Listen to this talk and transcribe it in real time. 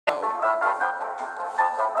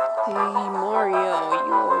Mario,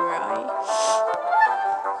 you alright?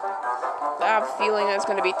 I have a feeling it's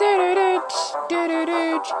gonna be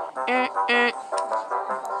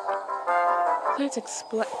Let's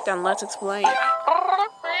explain. Then let's explain.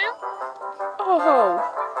 Oh.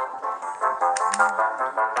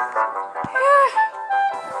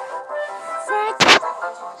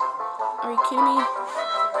 Are you kidding me?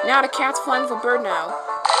 Now the cat's flying with a bird now.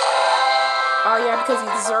 Oh yeah, because you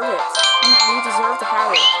deserve it. You deserve to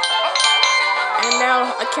have it. And now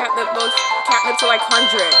a catnip goes catnips are like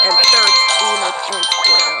 100 and 13 and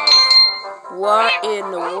 12. What in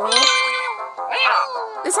the world?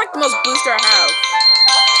 This is like the most booster I have.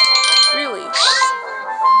 Really.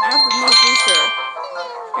 I have the most booster.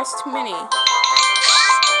 That's too many.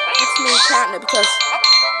 That's too many catnip because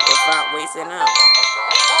without wasting out.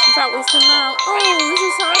 Oh, this time, Mario.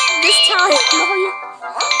 This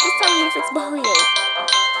time we're gonna fix Mario.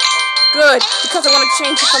 Good, because I want to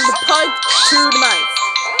change it from the pug to the mice.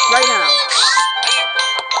 Right now.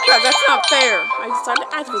 But that's not fair. I decided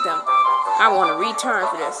to activate them. I want to return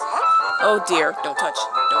for this. Oh dear, don't touch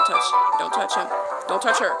him. Don't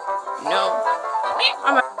touch her. No.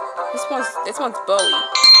 This one's Bowie.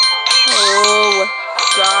 Oh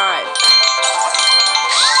God.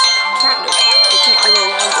 Catnip. It can't go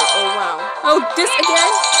no longer. Oh wow. Oh, this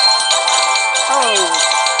again? Oh.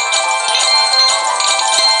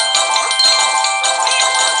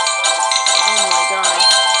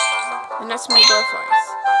 That's me, butterflies.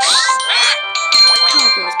 Oh my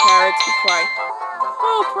goodness, parrots, be quiet.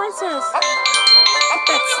 Oh, princess! Get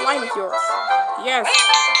that slime of yours. Yes.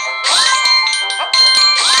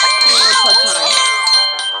 Pug time.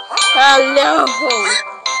 Hello!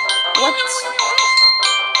 What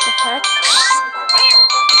the heck?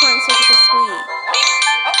 Princess is so sweet.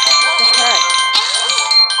 What the heck?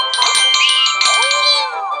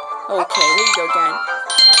 Okay, here you go again.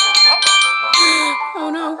 Oh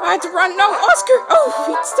no, I had to run. No, Oscar! Oh,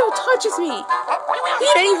 he still touches me. He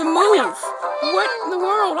didn't even move. What in the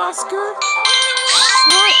world, Oscar?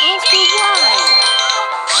 Why, Oscar, why?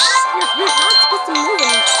 You're not supposed to move.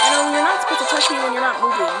 You're not supposed to touch me when you're not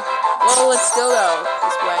moving. Well, let's still go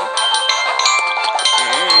this way.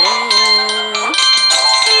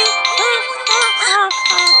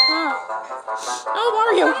 Oh,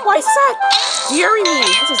 Mario, why is that? Deary me.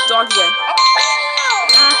 This is dog again.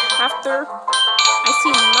 After I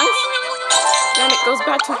see mice, then it goes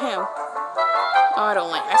back to him. Oh, I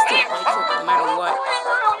still don't like it, no matter what.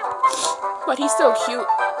 But he's still cute.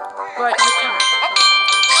 But he can't.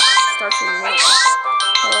 Starts with nose.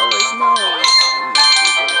 Oh, his nose.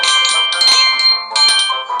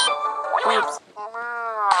 Oops.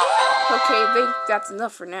 Okay, I think that's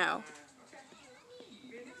enough for now.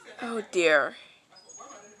 Oh dear.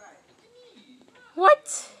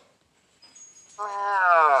 What?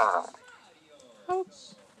 Oh.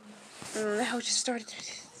 Now it just started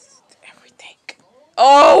everything.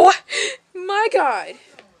 Oh my God.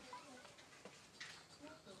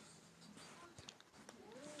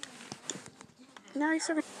 Now he's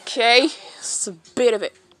starting. Okay, it's a bit of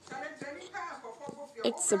it.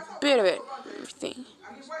 Everything.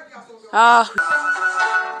 Okay,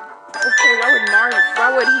 why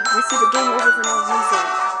would he receive a game over for no reason?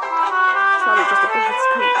 Probably just a black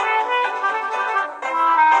screen.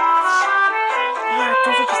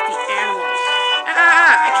 Those are just the animals.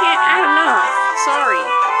 I can't add enough. Sorry.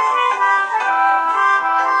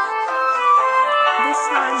 This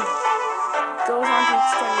time goes on to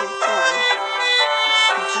extended form.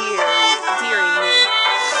 Deary me.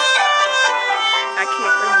 I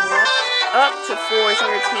can't bring more. Up to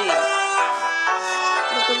 413.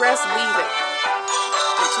 Let the rest leave it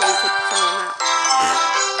until we take some of them out.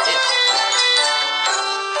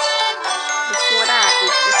 Before that,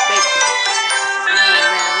 it's just big. Oh man,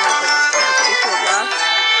 that's pretty cool, huh?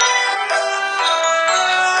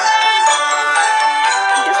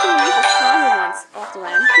 I guess we need the stronger ones off the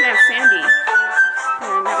land. We can have Sandy.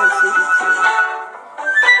 And that one's sleepy too.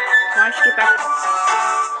 Why should she get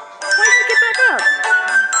back up?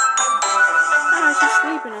 Ah, she's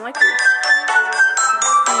sleeping. I like her.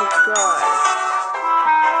 Oh God.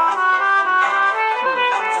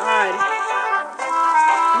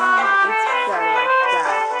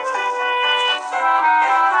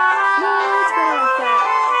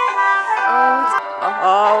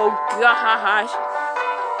 Oh gosh.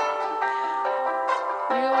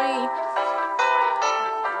 Really?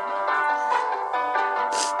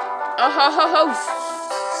 Oh.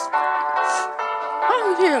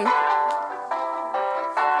 Him.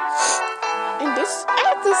 And this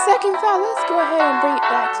at the second file, let's go ahead and bring it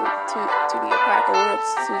back to the alpaca.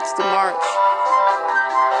 It's the march.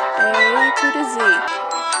 A to the Z.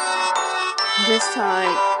 This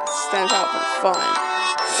time, stands out for fun.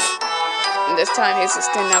 And this time, he's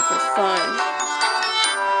extending out for fun.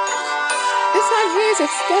 This time, he's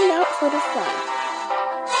extending out for the fun.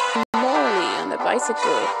 Molly on the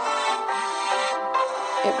bicycle.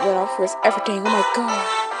 It went off for his everything. Oh my god.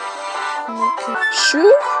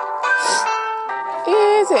 Shoot?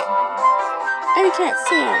 Is it? And he can't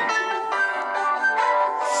see him.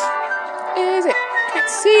 Is it? Can't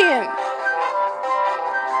see him.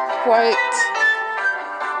 What?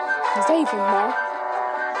 Is that even more?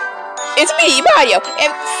 It's me, Mario.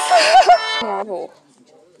 And Marvel.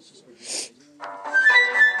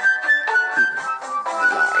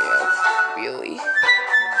 Mario, really?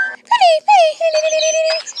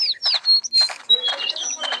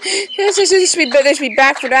 This should be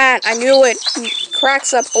back for that. I knew it. He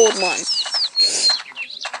cracks up old one.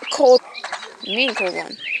 Cold. Mean cold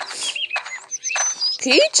one.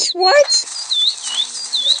 Peach? What?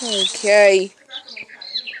 Okay.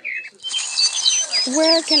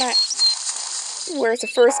 Where can I... Where's the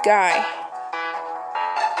first guy?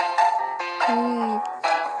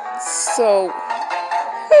 So...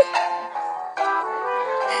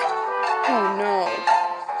 Oh no.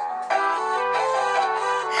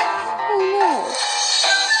 Oh no.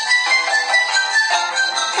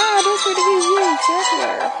 Ah, those were the PUs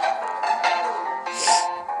everywhere.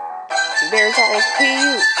 There's all those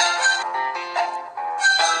PUs.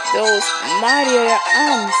 Those Mario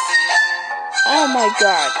arms. Oh my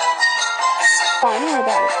god. Fine, don't worry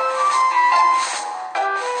about it.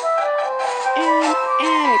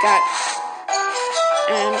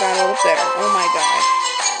 And it got a little better. Oh my god.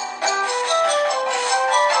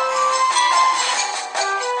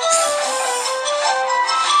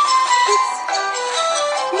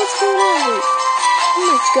 What's going on with it? Oh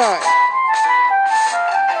my god.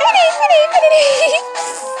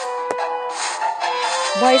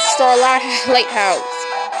 White Star Lighthouse.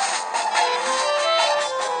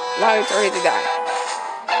 Light's already died.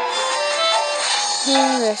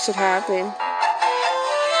 Oh, that should happen.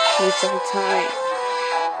 Waste every time.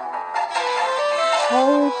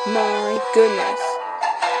 Oh my goodness.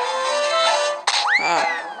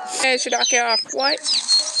 Hey, should I get off? What?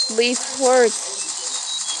 Least words.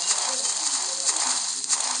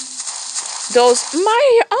 Those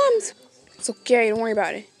my arms. It's okay, don't worry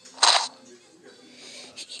about it.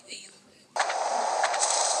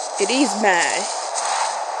 It is mad.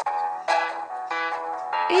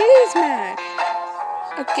 It is mad.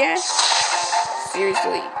 Again?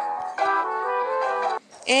 Seriously.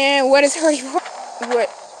 And what is hurting? What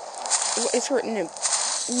is hurting him?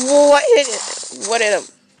 What hit him? What hit him?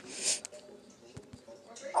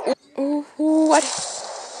 What?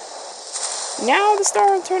 Now the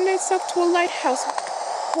star turned itself to a lighthouse.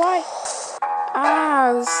 Why?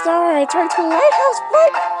 Ah, the star turned to a lighthouse.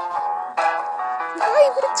 What?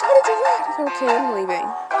 Why would it turn into that? Okay, I'm leaving.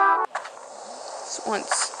 This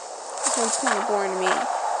one's kind of boring to me.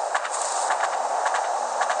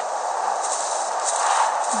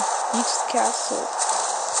 Peach's Castle.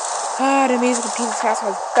 Ah, the music in Peach's Castle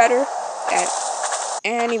was better.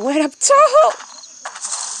 And he went up tall.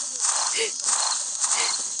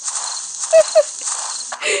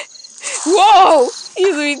 Whoa!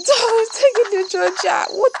 He's being tall, taking the judge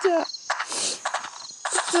shot. What the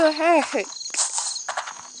heck?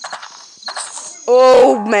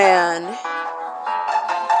 Oh man!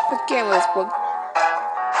 Again with this book.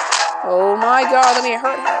 Oh my god! Let me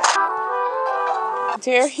hurt her.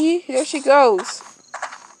 There she goes.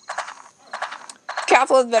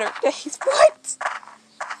 Castle is better. He's what?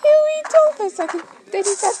 He told us that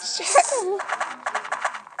he's a shadow.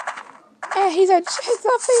 He's not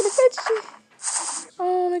paying attention.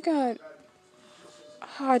 Oh my god.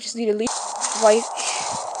 Oh, I just need to leave. Why?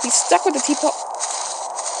 He's stuck with the teapot.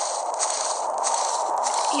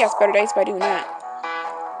 He has better days by doing that.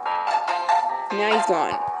 Now he's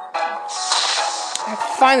gone. I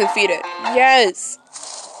finally defeated it. Yes!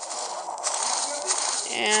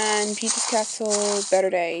 And Peach's Castle, better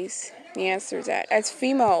days. The answer is that. As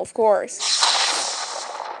female, of course.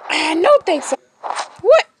 No thanks.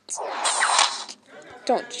 What?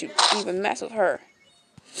 Don't you even mess with her.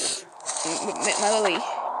 My Lily.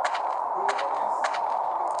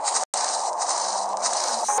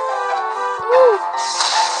 Woo.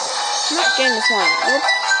 I'm not getting this one. Nope.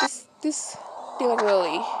 This feel like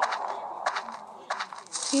Lily.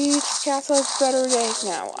 Peach Castle has better days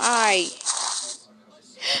now. I'm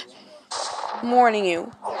warning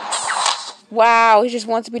you. Wow, it just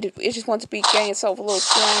wants to be getting itself a little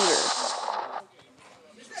stronger.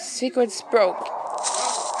 Secrets broke.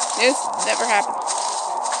 This never happened.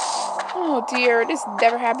 Oh dear, this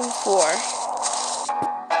never happened before.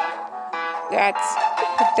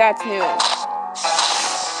 That's new.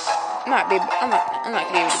 I'm not gonna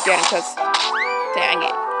be able to get him because, dang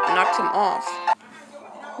it, I knocked him off.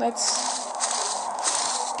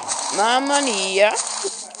 My money, yeah.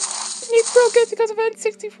 He broke it because of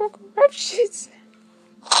N64 corruptions.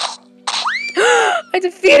 I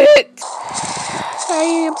defeated it. I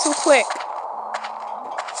am so quick.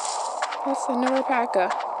 That's another alpaca.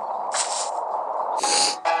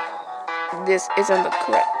 This isn't the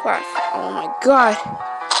correct platform. Oh my god.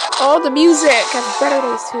 All the music has better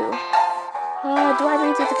days too. Do I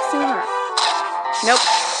bring it to the consumer? Nope.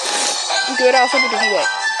 Good, I'll simply defeat it.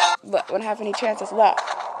 But won't have any chances left.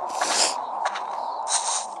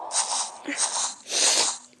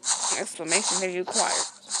 Exclamation may be required.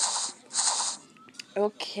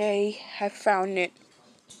 Okay, I found it.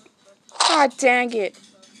 Ah, dang it.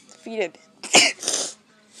 Defeated.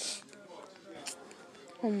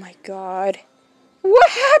 Oh my god. What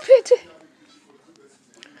happened?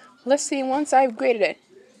 Let's see, once I've graded it.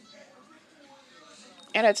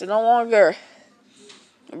 And it's no longer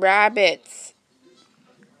rabbits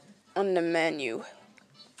on the menu.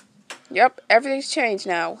 Yep, everything's changed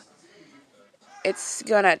now. It's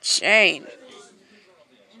gonna change.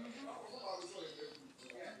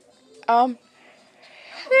 Man,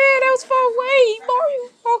 that was far away, Mario.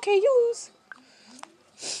 Okay, you lose.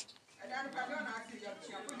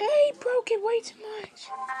 Hey, broke it way too much.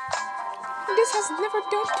 This has never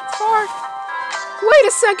done too far. Wait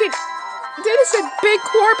a second. Did it say big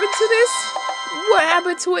warp into this? What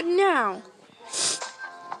happened to it now?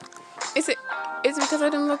 Is it because I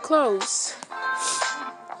didn't look close?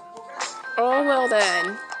 Oh, well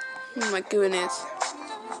then. Oh my goodness.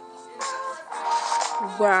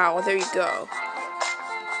 Wow, there you go.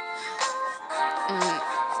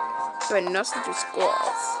 But nothing to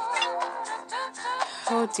squirrels.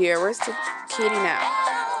 Oh dear, where's the kitty now?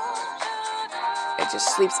 It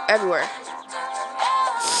just sleeps everywhere.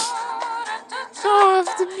 Oh,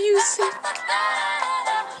 the music.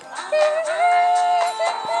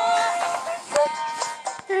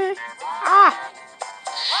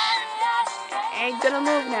 Ain't gonna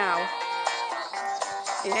move now.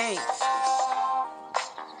 It ain't.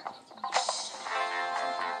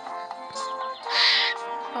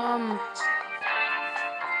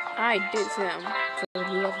 I did him. So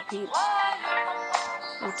he has a peep.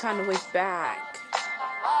 No time to wait back.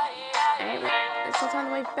 Hey, there's no time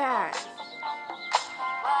to wait back.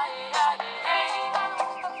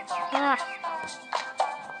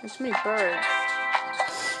 There's too many birds.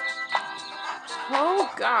 Oh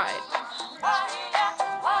god. Oh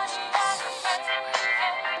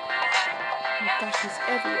my gosh, he's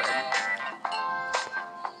everywhere.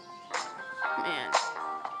 Man,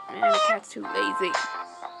 the cat's too lazy.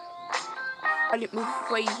 I didn't move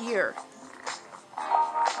right here.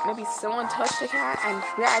 Maybe someone touched the cat and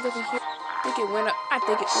dragged over here. I think it went up. I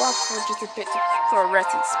think it walked for just a bit for a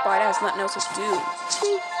resting spot. It has nothing else to do.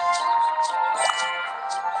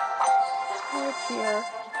 Oh dear.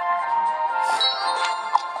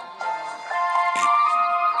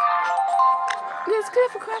 This could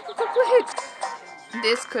have a graphical glitch.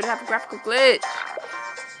 This could have a graphical glitch.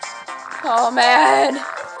 Oh man.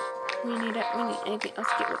 We need anything else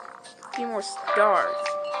to get rid of. A few more stars.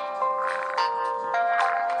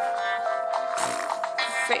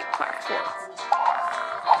 Fake platforms.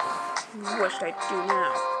 What should I do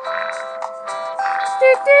now?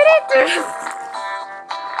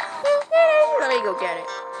 Let me go get it.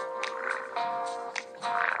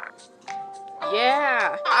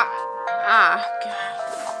 Yeah. God.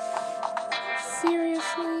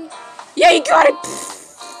 Seriously? Yeah, you got it.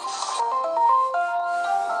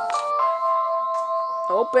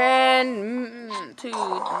 Open to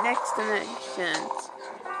next dimensions.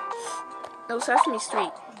 No, Sesame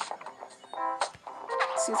Street.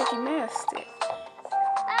 Seems like you missed it.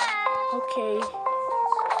 Okay.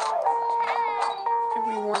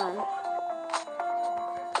 Everyone.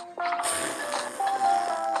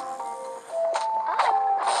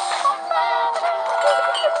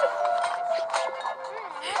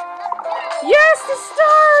 Yes, the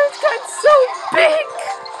star got so big.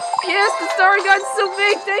 Yes, the star got so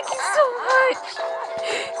big. Thank you so much.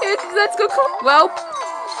 Let's go call. Well,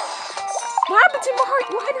 what happened to my heart?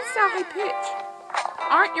 Why did it sound high pitch?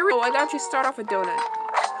 Aren't you? Oh, I got you start off a donut.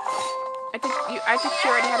 I think you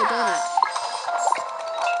already had a donut.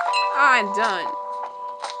 I'm done.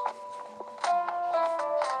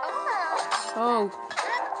 Oh,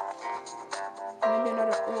 maybe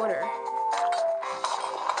another order.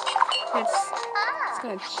 It's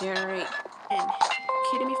gonna generate and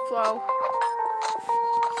kidding me, flow.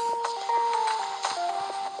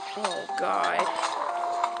 Oh God.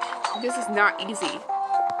 This is not easy.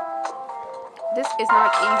 This is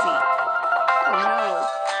not easy. Oh no.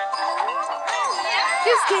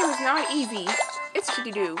 This game is not easy. It's to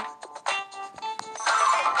do.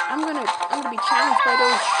 I'm gonna be challenged by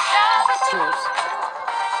those.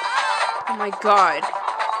 Oh my god.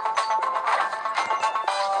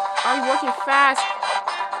 Are you working fast?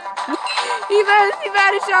 He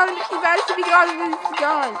vanished to be gone. He's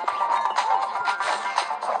gone.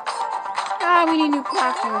 Ah, we need new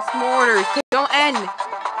platforms, mortars. Don't end.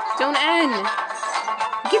 Don't end.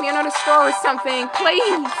 Give me another star or something,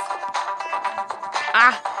 please.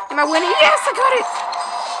 Ah, am I winning? Yes, I got it.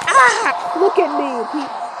 Ah, look at me.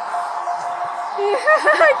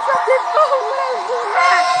 I dropped the phone when I was doing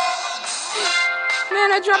that. Man,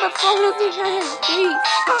 I dropped a phone with your hand. Please.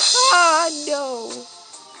 Ah, no.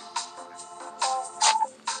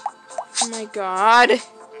 Oh my god.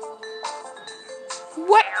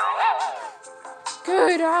 What?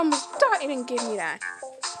 Good, I almost thought it didn't give me that.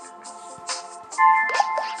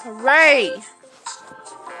 Hooray!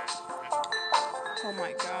 Oh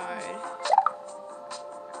my god.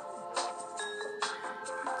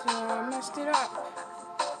 I messed it up.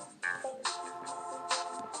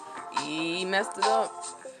 He messed it up.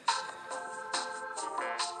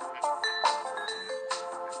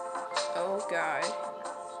 Oh god.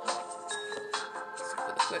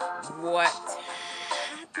 What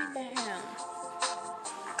happened to him?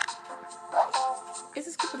 Is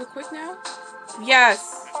this Cooper the Quick now?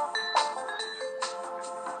 Yes.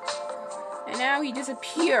 And now he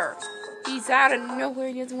disappeared. He's out of nowhere.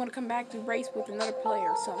 He doesn't want to come back to race with another player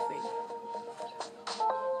or something.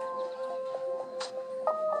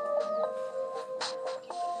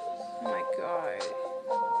 Oh my god.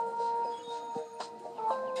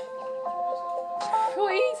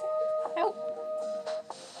 Please help.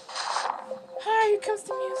 Hi, here comes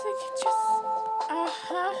the music. Just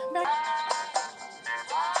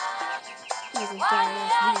back.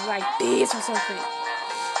 Like this or something.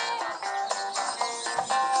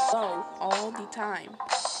 Oh, all the time.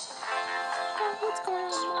 Oh, what's going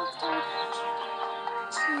on?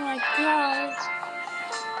 Oh my god.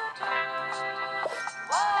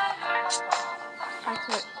 I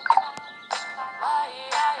quit.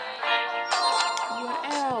 What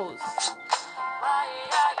else?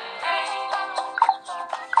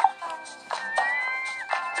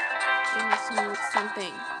 Give me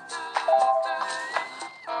something.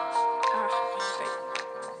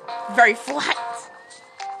 Very flat.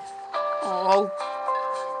 Oh.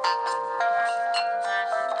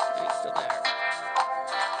 He's still there.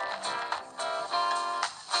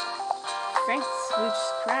 Thanks, we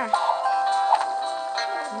just crashed.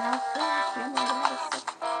 Now crash.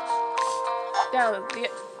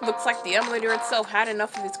 Looks like the emulator itself had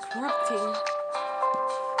enough of its corrupting.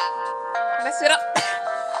 Mess it up.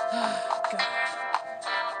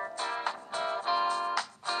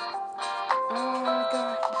 Oh,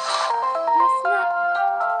 God.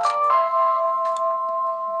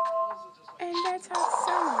 That's how it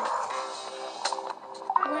sounds like.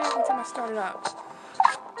 What happened until I started up?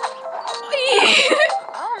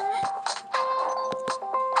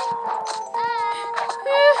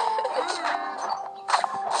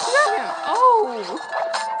 Oh,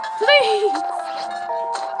 please.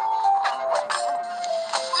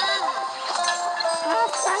 Oh,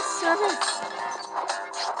 fast service.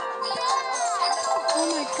 Oh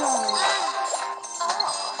my god.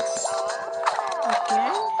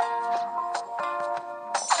 Again?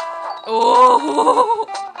 Oh!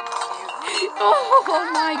 Oh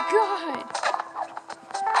my god!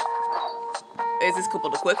 Is this Cooper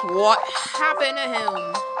the Quick? What happened to him?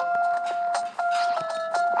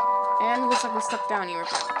 And it looks like we're stuck down here.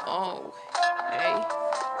 Oh, hey.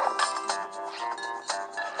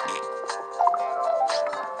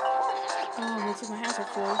 Oh, looks like my hands are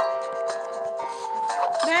full.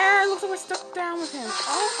 Man, looks like we're stuck down with him.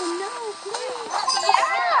 Oh no, please!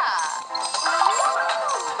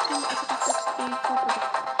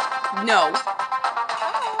 No.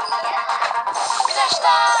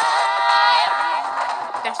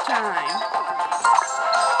 That's time.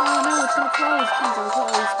 Oh no, it's gonna close. Please don't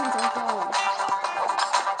close. Please don't close.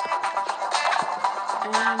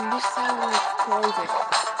 And this side will close it.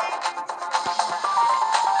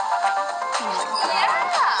 Oh my god.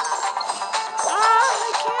 Ah,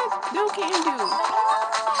 I can't. No can do.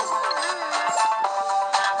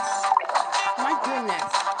 My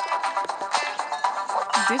goodness.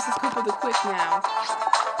 This is Cooper the Quick now.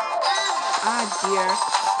 Ah, dear.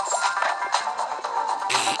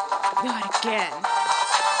 Not again.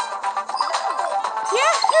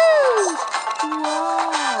 Yahoo!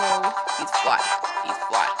 Whoa! He's flat. He's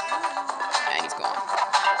flat. And he's gone.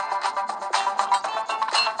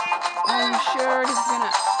 sure this is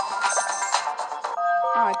gonna...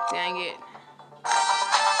 Oh, dang it.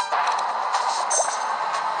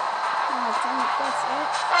 Oh, dang it, that's it?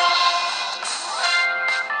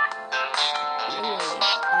 Really?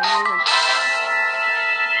 I'm not even...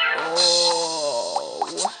 Oh.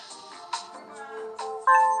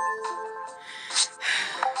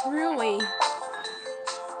 Really?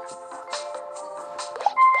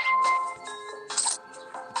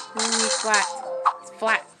 Flat. It's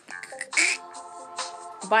flat.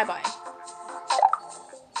 Bye-bye.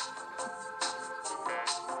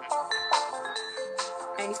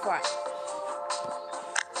 And he's flat.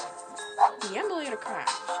 The emulator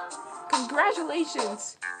crashed.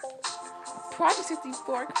 Congratulations! Project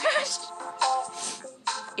 64 crashed.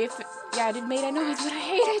 Yeah, I did made a noise, but I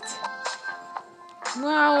hate it.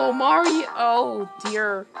 Wow, Mario. Oh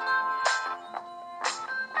dear.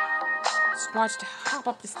 Just watch to hop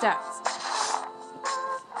up the steps.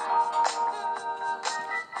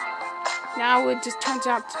 Now it just turns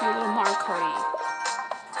out to be a little Mario Karty.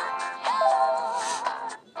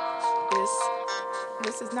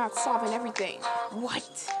 This is not solving everything. What?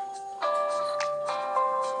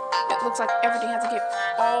 It looks like everything has to get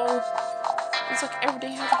all. Looks like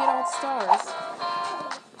everything has to get all the stars.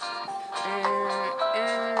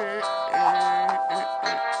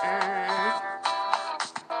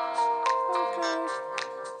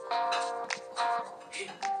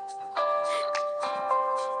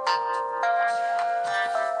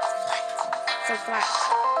 So flat.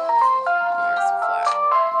 Oh, so flat.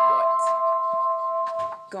 What?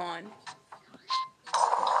 Gone.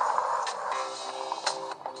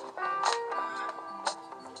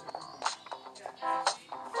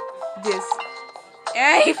 This.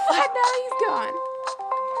 Hey, flat now he's gone.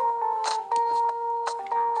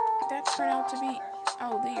 That turned out to be.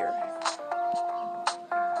 Oh dear.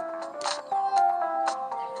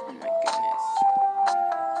 Oh my goodness.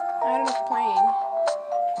 I had enough playing.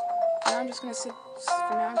 Now I'm just gonna sit.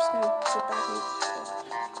 For now, I'm just gonna sit back and.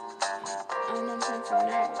 I don't know what I'm playing for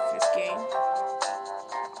now with this game.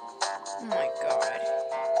 Oh my god.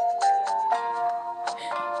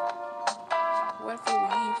 What if they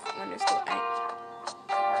leave when there's still any?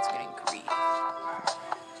 Oh, it's getting grief.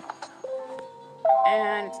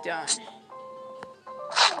 And it's done.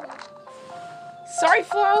 Sorry,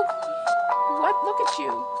 Flo. What? Look at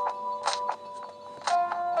you.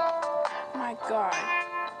 Oh my god.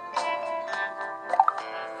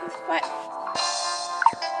 What?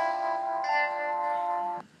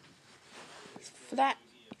 For that.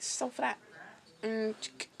 So for that. And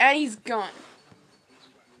he's gone.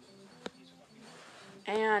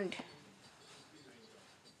 And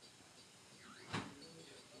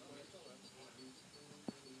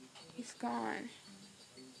he's gone.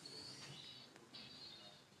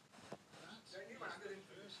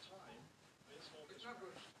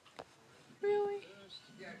 Really?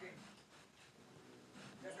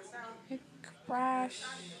 It crashed.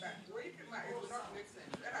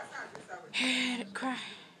 And it crashed.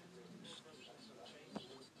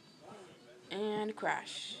 And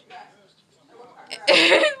crash. And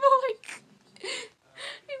like,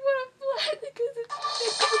 he went up flat because it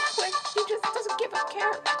was quick. He just doesn't give a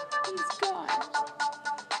care. He's gone.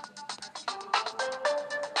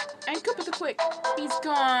 And Koopa the Quick. He's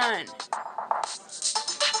gone.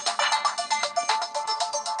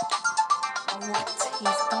 What?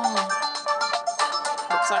 He's gone.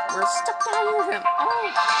 Looks like we're stuck down here with him.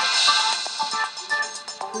 Oh.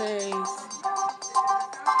 Please.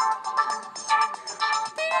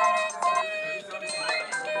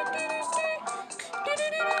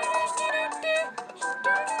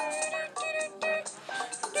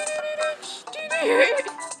 Oh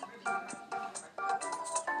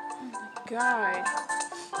my god.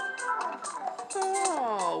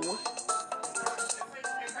 Oh.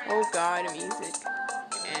 Oh god, the music.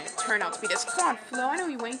 And it turned out to be this. Come on, Flo, I know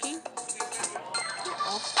you're winking. You're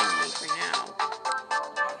off from me for now.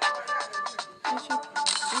 And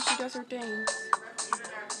she does her things.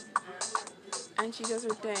 And she does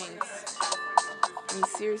her things. I mean,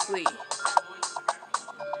 seriously.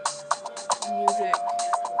 Music.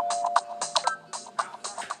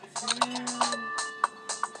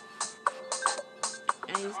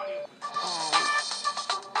 And he's... Oh.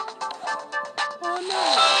 Oh no.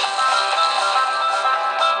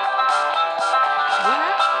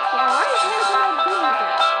 What? Yeah, why is Mario not doing that?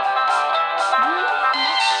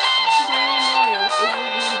 Mario is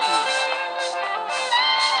Luigi.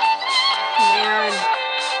 Man,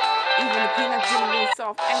 even the peanuts didn't really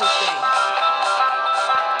solve anything.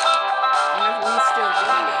 And we still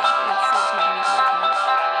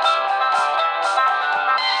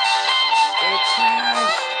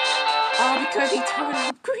because he turned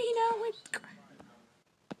green out with.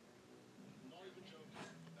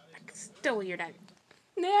 I can still hear that.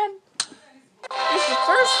 Man, it's the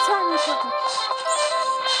first time we put.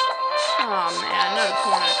 Oh man, another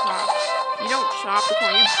corn on the cob. You don't chop the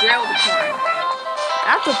corn, you grill the corn.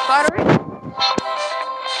 After buttering.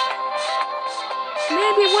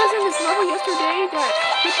 Maybe it wasn't this level yesterday that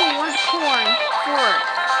people wanted corn for.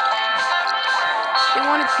 They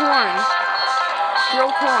wanted corn.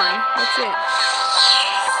 Grilled corn. That's it.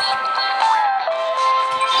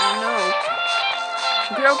 I don't know.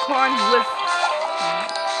 Grilled corn with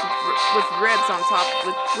ribs on top,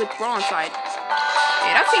 with raw inside.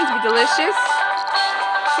 Hey, that seems to be delicious.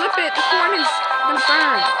 Flip it. The corn is gonna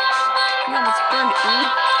burn. You almost burned it, dude.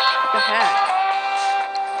 What the heck?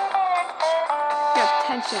 You got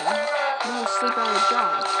tension. You almost sleep on your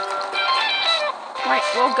job. Right.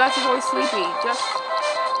 Well, Gus is always sleepy. Just.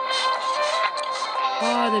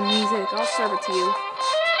 Oh, the music. I'll serve it to you.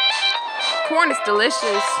 Corn is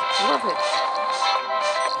delicious. Love it.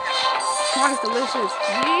 Corn is delicious.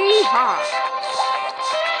 Yeehaw.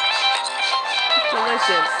 It's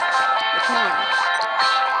delicious. The corn.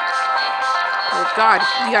 Oh God,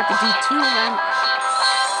 you have to do two, man.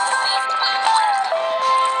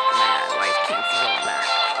 Man, life can't feel that.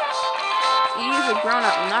 He's a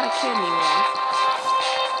grown-up, not a kid anymore.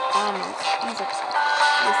 Almost. He's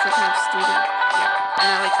some kind of student. Yeah. And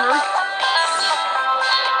I like her.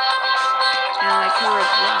 And I like her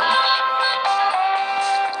as well.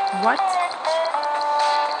 What?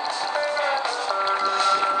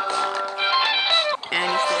 And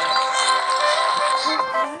he's still there. Oh,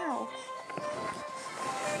 wow.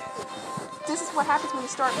 This is what happens when you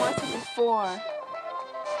start marching before.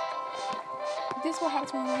 This is what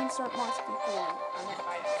happens when you start marching before. I'm hit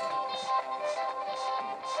by it.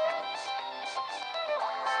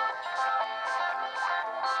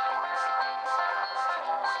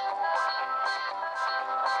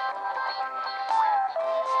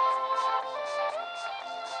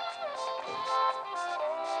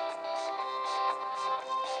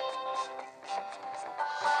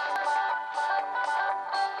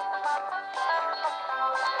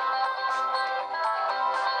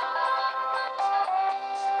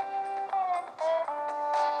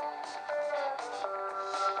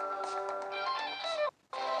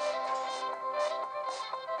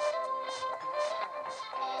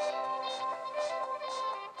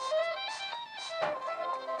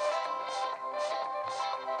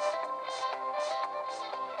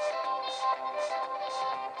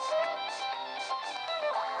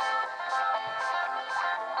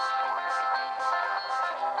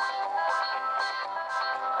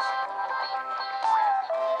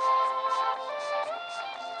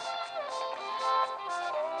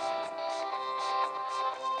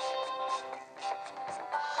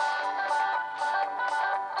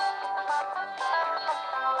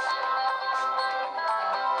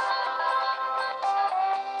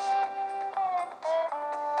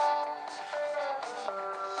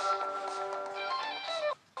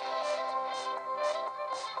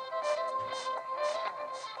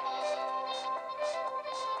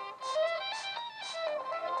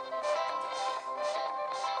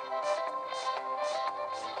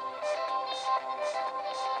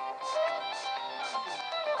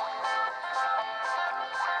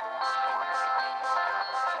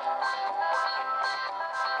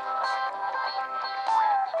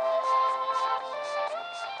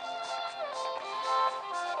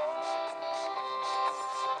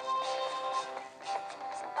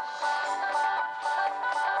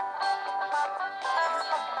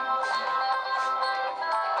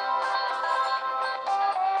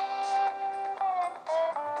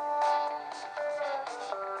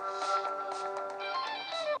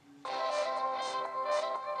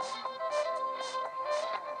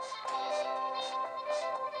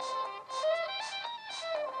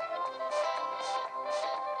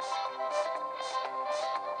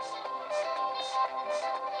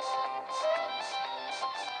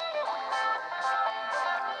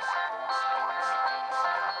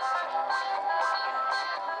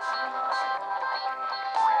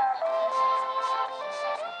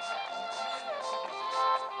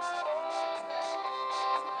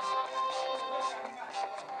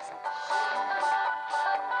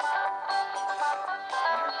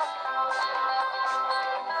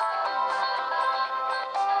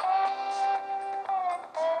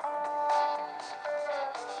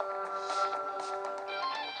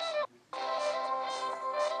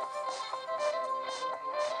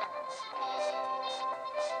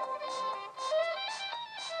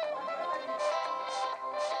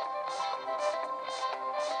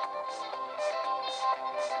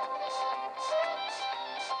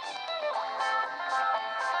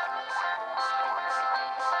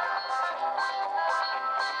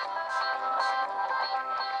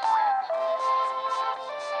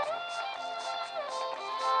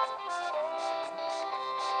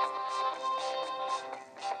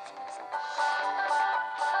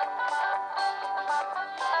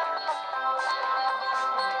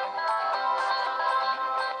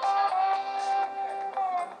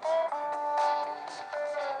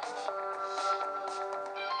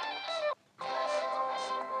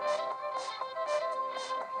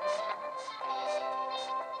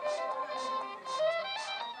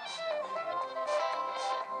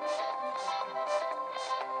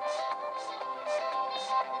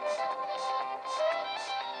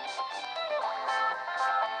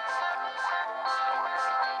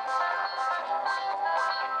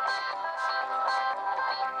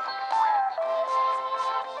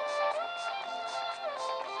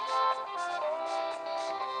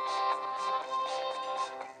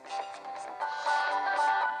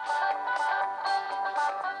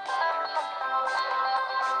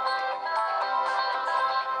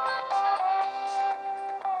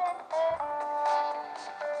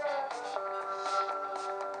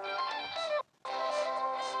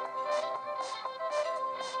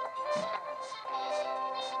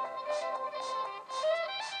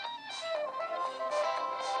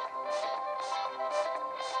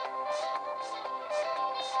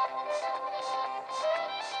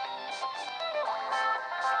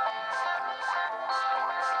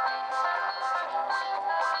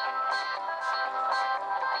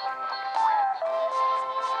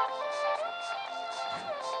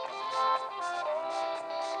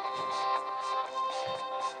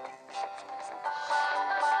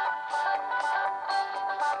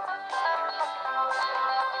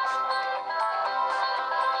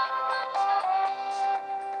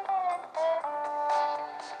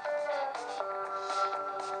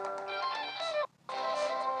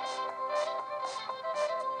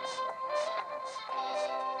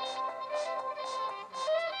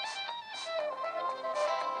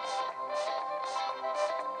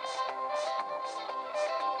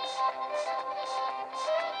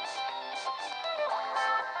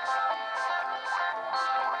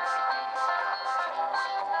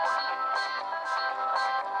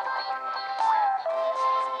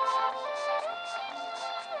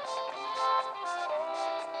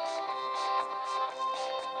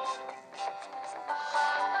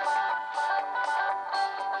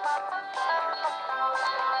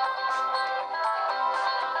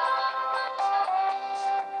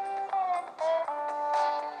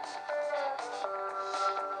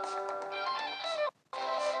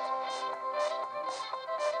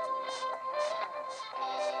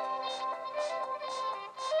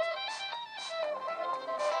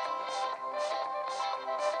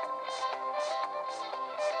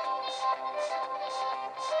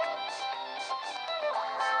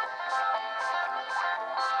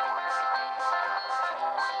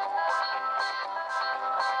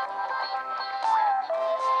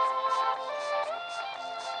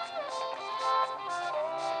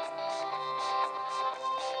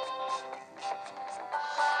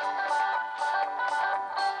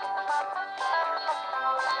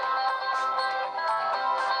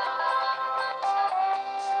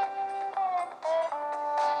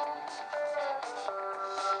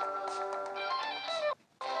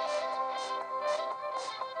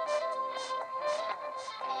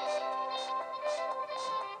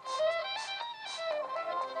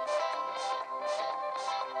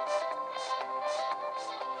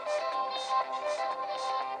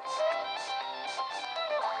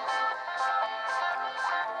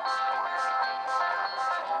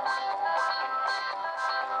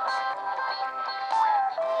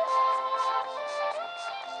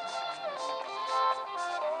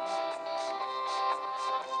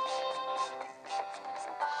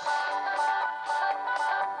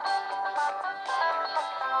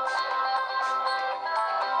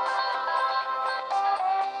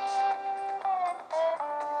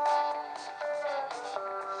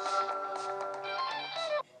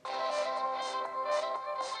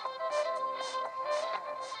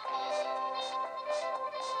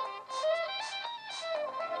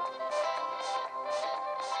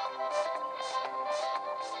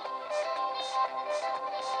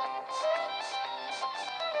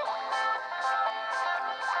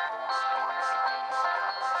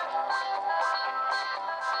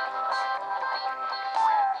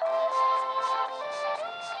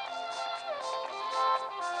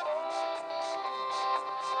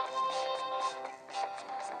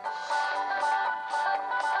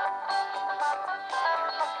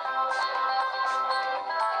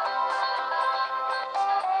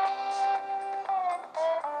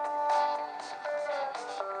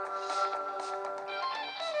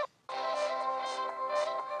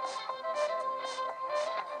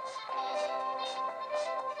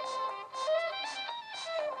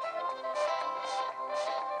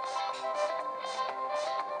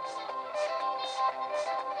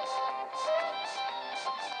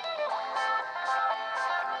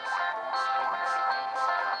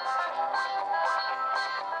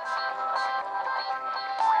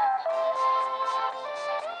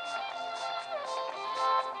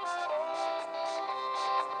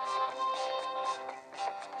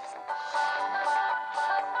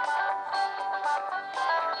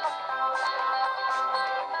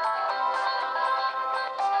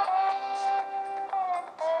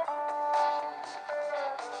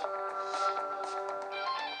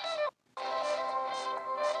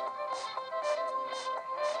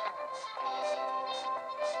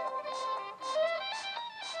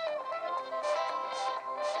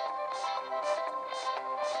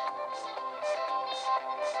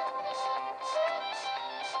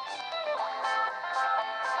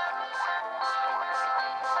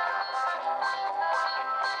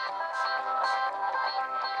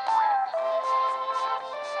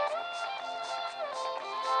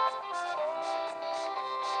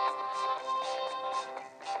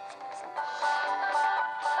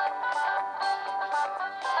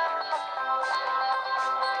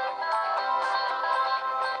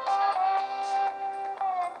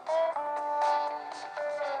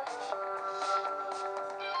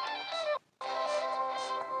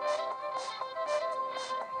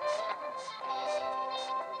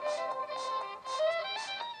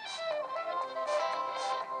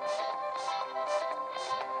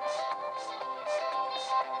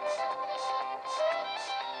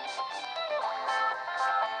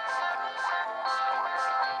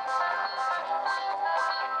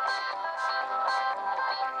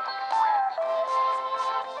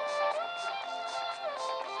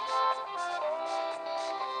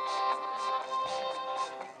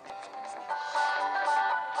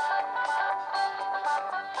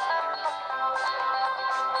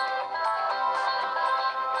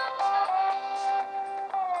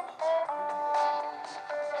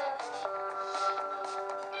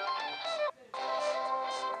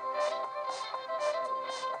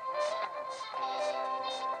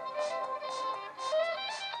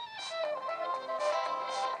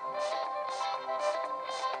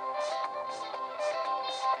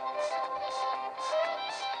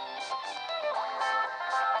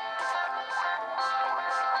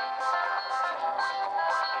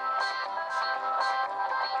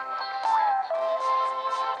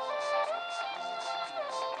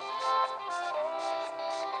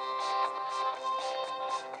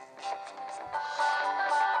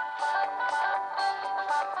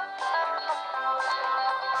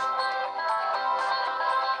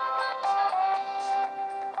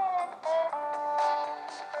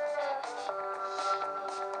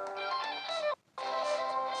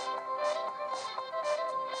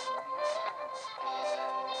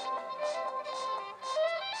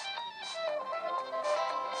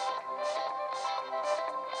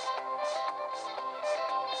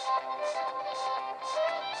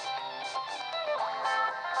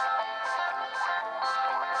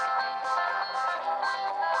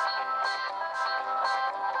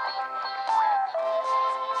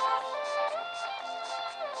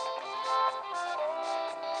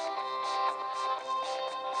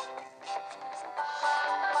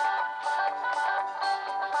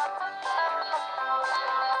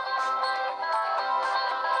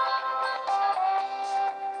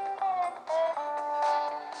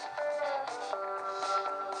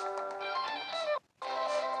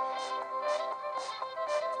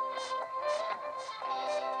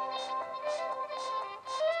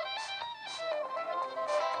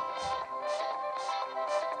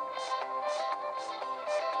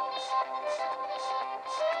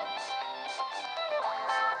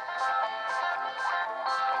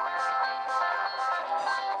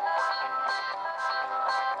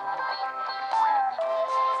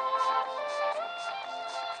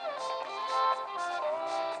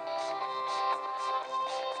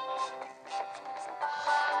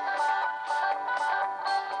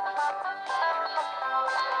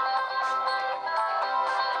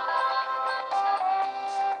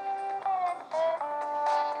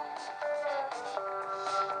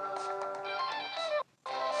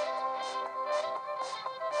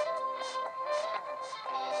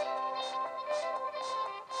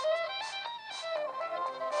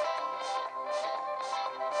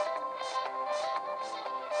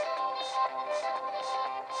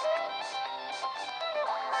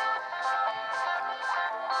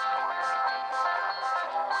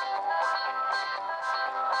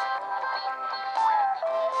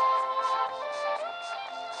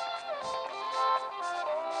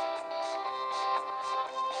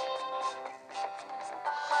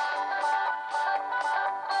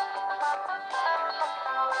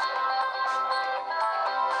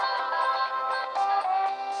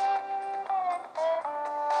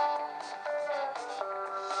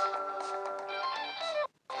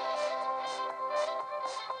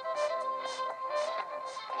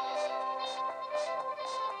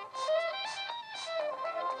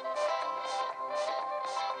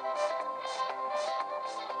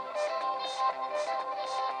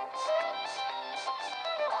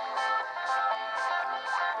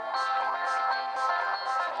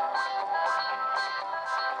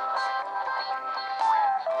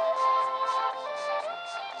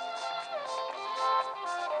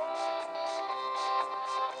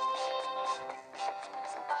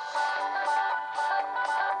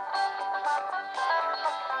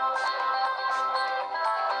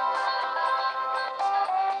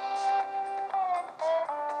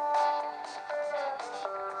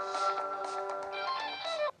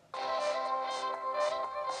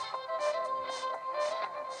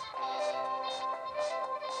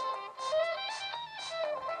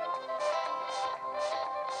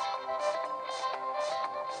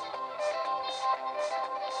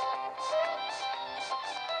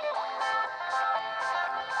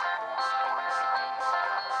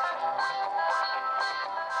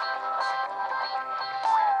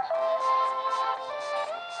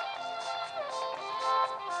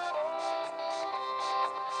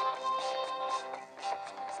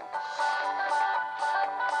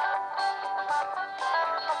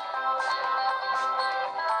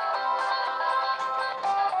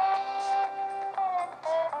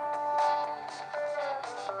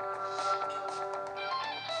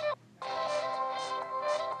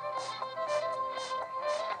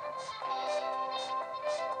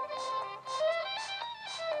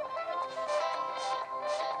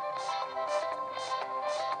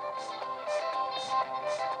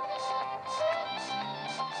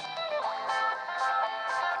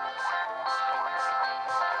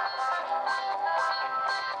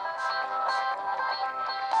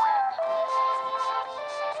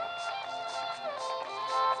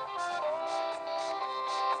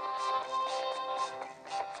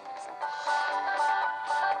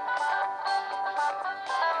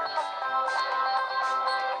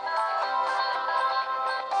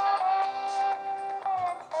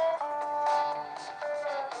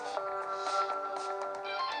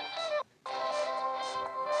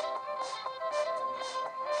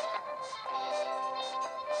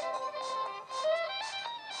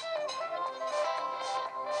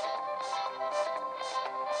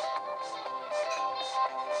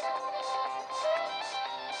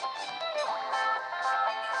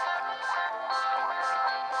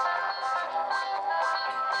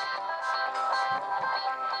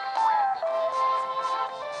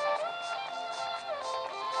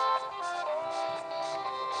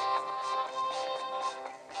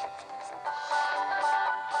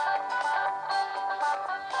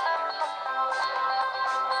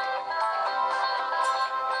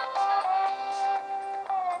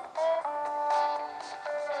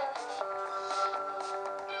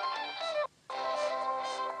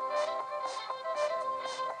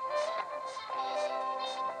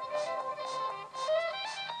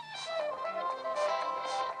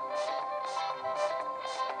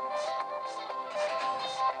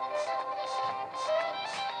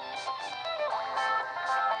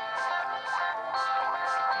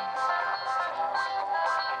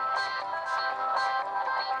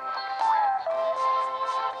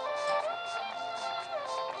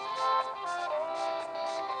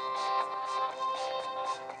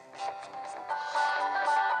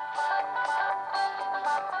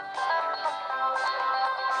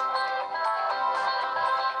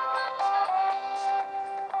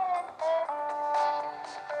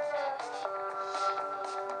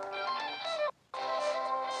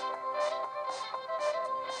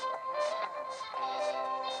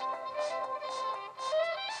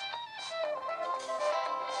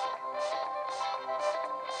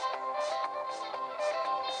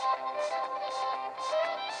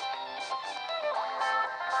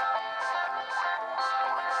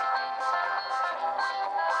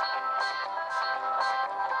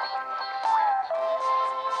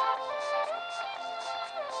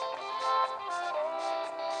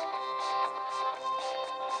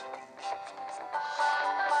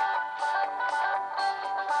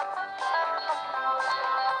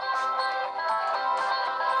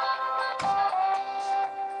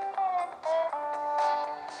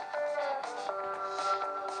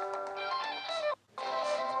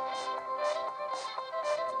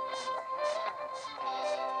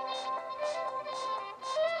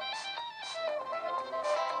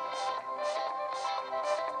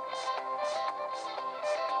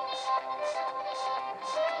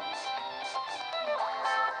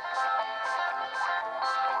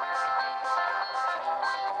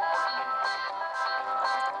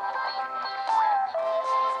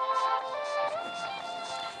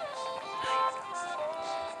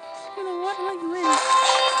 to let you in. No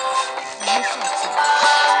cats.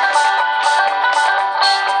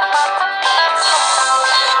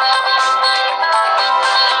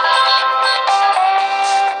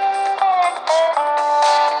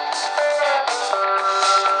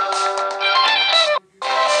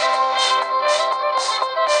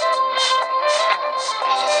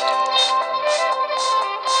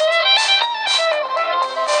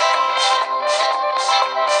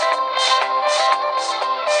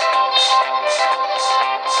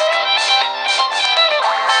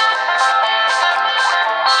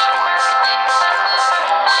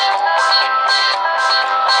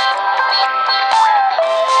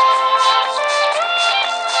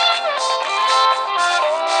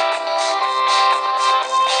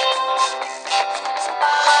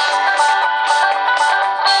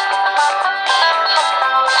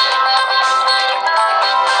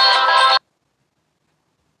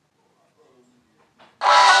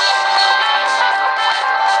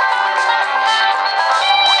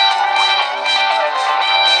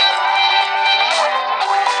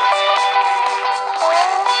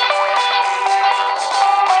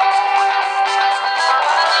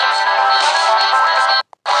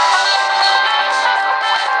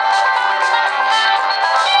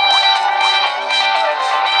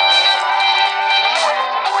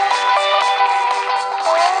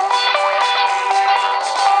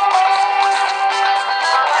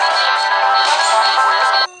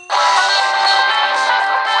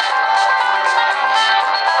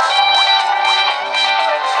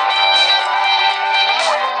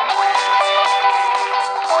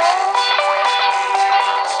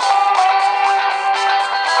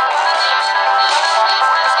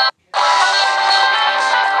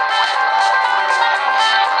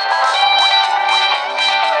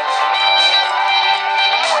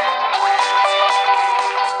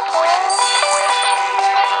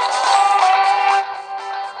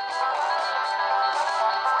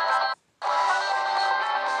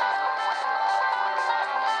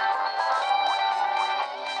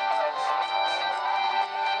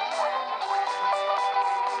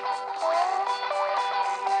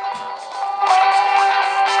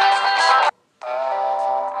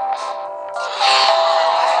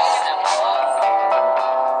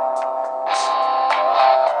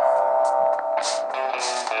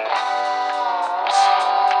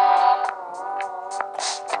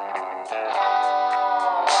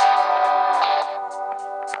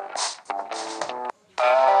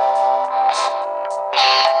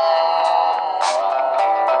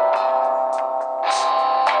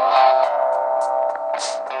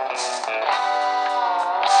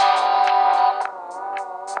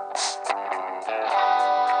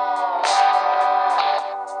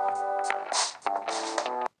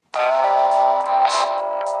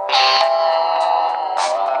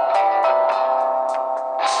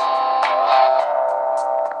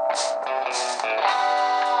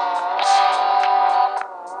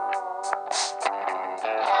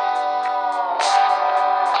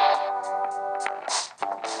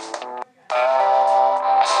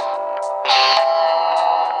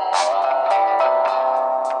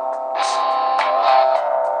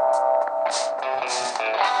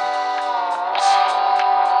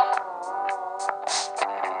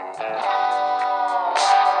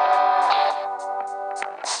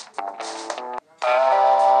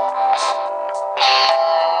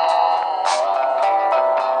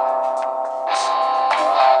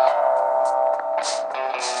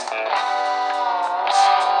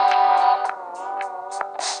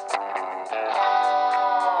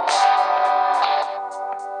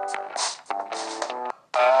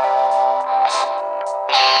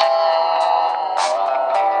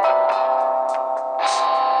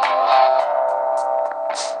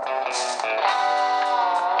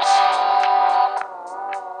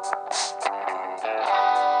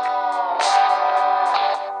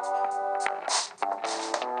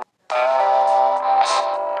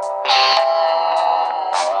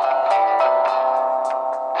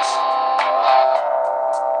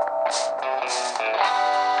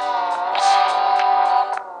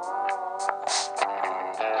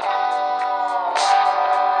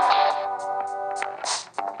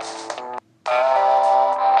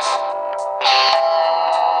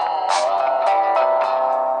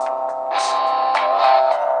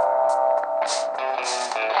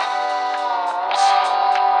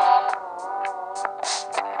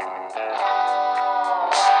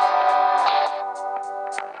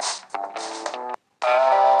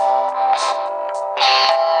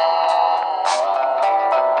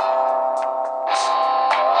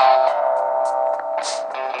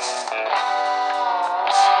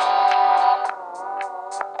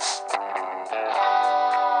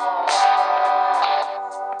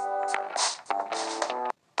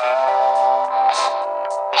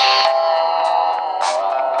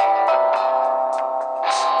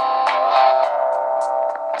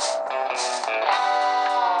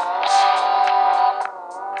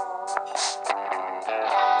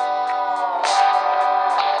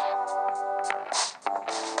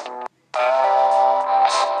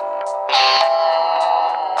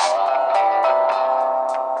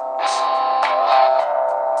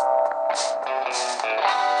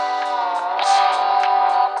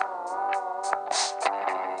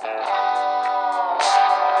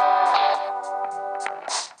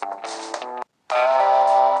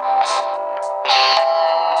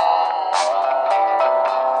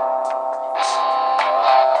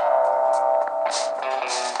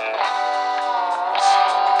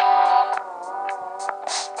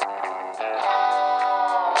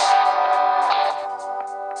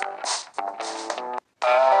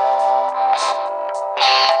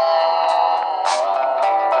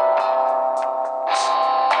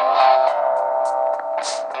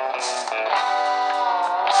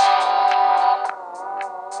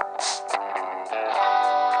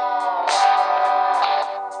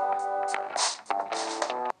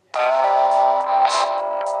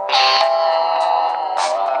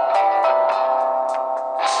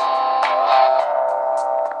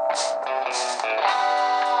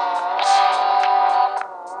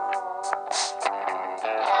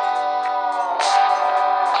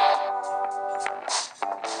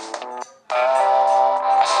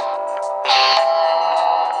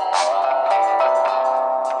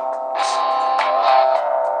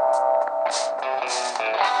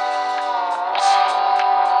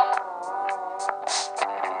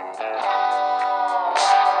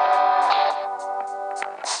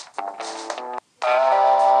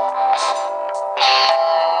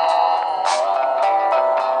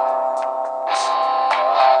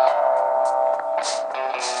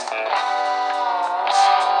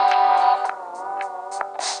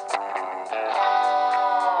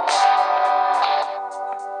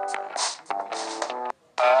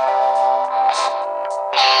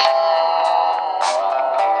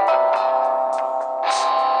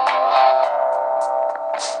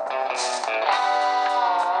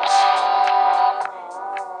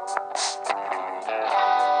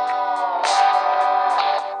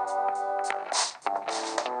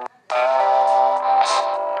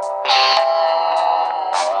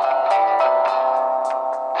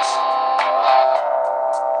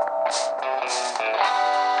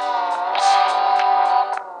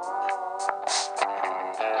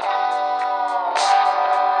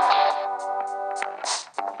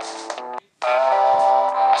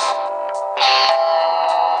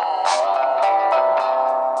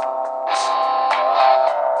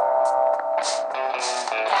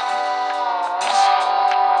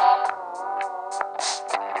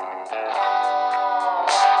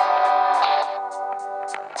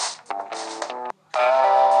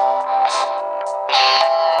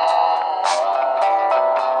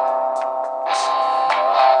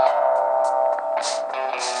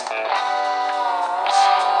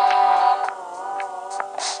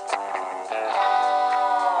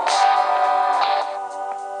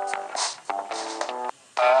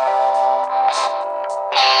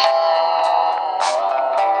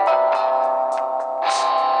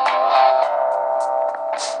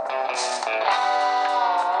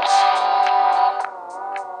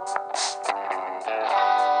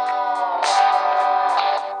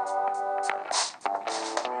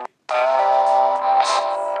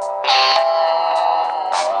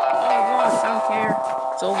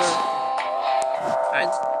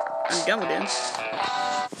 done with him.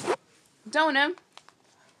 Done with him.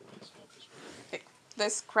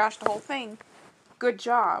 This crashed the whole thing. Good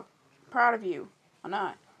job. Proud of you. Or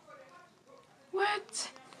not.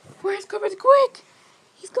 What? Where's Cobra? Quick!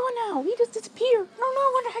 He's gone now. He just disappeared.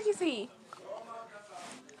 No, where the heck is he?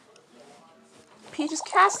 Peach's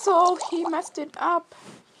castle. He messed it up.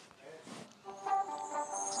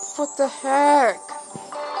 What the heck?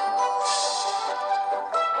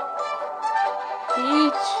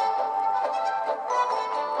 Peach.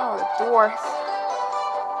 Oh, the dwarf.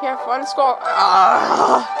 Here, fun scroll.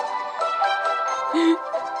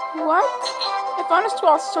 What? I found a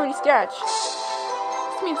Sony sketch.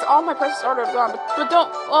 This means all my precious art are gone, but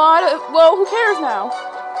don't. Well, who cares now?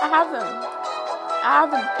 I have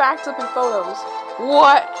them backed up in photos.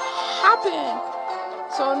 What happened?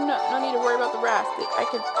 So no need to worry about the rest. I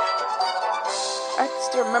can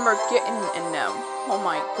still remember getting in them. Oh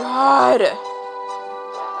my god.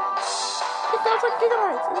 That's like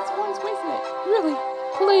gigabytes, and this one's wasting it. Really?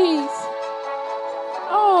 Please.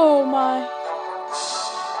 Oh my.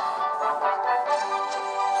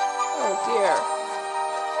 Oh dear.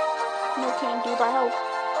 No can do by help.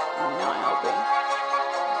 I'm not helping.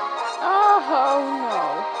 Oh no.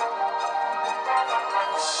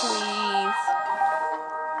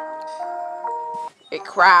 Please. It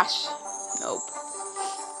crashed. Nope.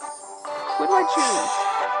 What do I choose?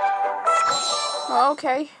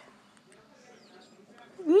 Okay.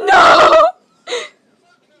 No!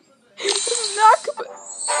 This is not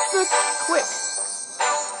quick.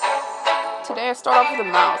 Today I start off with a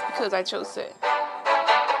mouse because I chose it.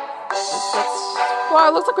 Wow,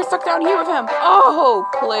 it looks like we're stuck down here with him. Oh,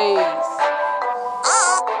 please.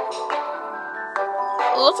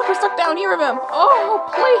 It looks like we're stuck down here with him. Oh,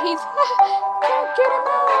 please. Can't get him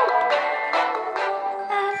out.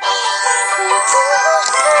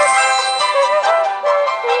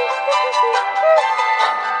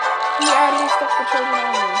 Stuff for children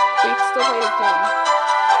only. But you can still play the game.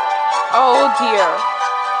 Oh dear.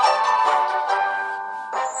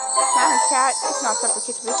 Sam's cat is not stuff for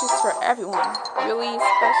kids, but it's just for everyone. Really,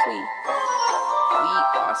 especially we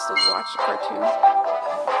also watch the cartoon.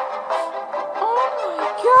 Oh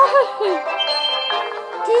my god.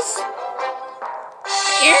 This.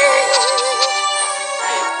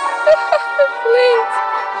 Please.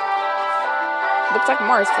 Looks like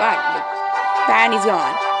Mars flag, but Fanny's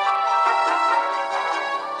gone.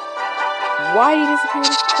 Why did he disappear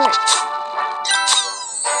this quick?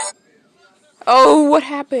 Oh, what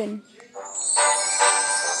happened?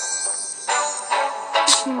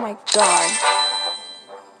 Oh my god.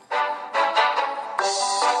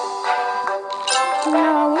 No,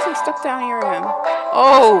 I wasn't stuck down here with him.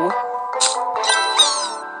 Oh!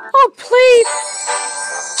 Oh, please!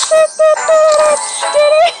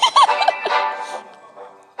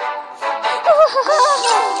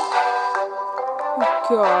 Oh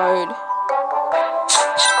god.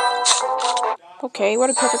 Okay, what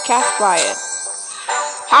a perfect cast by it.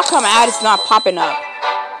 How come ad is not popping up?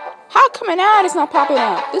 How come an ad is not popping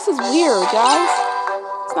up? This is weird, guys.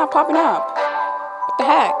 It's not popping up. What the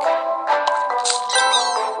heck?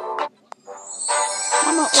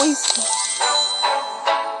 I'm not always...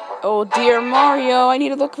 Oh dear Mario, I need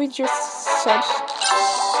to look at your such...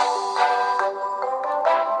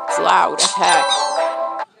 It's loud as heck.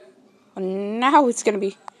 Now it's gonna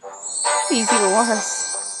be even worse.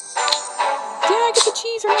 Did I get the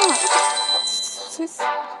cheese or not?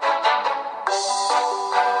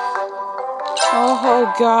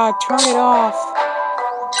 Oh god, turn it off.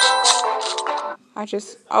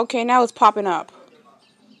 Okay, now it's popping up.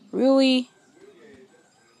 Really?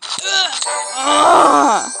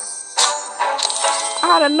 I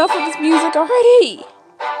had enough of this music already.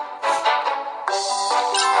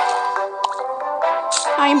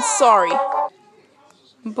 I'm sorry.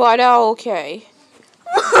 But okay.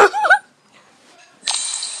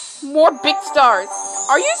 More big stars.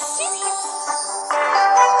 Are you serious?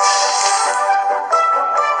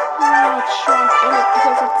 Oh, it shrunk in it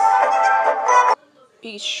because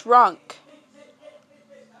he shrunk.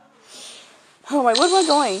 Oh my, where am I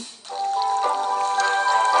going?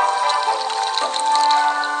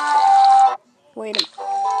 Wait a minute.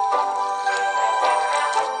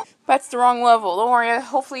 That's the wrong level. Don't worry,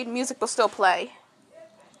 hopefully the music will still play.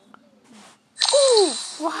 Ooh,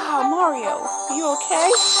 wow, Mario. Are you okay?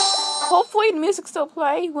 Hopefully the music still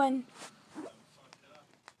play when...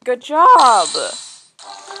 Good job! Oh,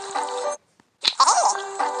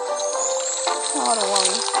 don't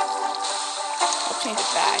worry. I'll change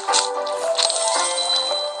it back.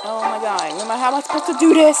 Oh my god, how am I supposed to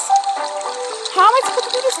do this? How am I supposed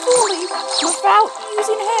to do this fully without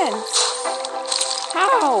using hands?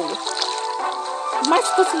 How? Am I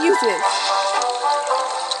supposed to use this?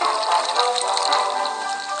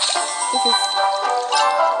 This is...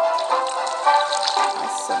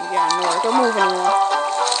 Something out of nowhere. Don't move anymore.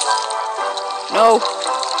 No.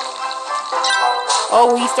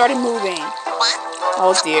 Oh, he started moving.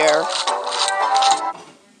 Oh dear.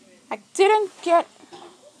 I didn't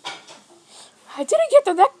get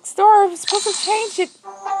the next star. I was supposed to change it.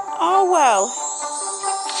 Oh well.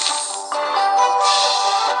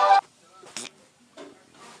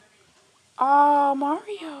 Oh,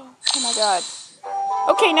 Mario. Oh my god.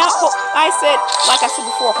 Okay, now like I said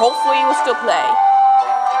before, hopefully it will still play.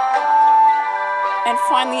 And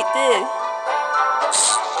finally it did.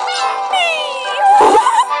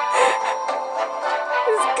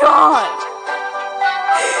 It's gone.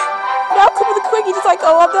 Now Cooper the Quick, he's just like,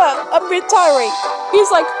 oh, I'm done. I'm retiring. He's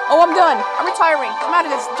like, oh, I'm done. I'm retiring. I'm out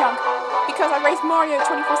of this junk. Because I raced Mario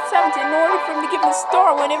 24/7 in order for him to give him a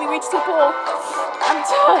star whenever he reached the pole. I'm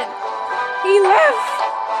done. He left.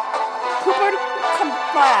 Cooper, come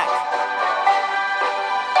back.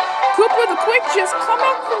 Cooper the Quick, just come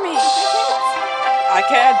back for me. I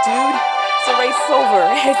can't, dude. The race is over.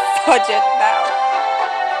 Fudge it now.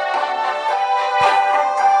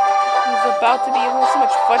 There's about to be so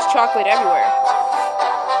much fudge chocolate everywhere.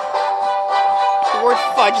 The word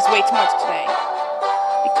fudge is way too much today.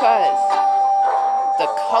 Because the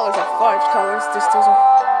colors are fudge colors. There's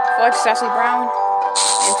fudge is actually brown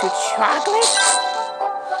into chocolate.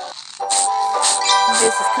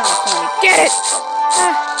 This is kind of funny. Get it!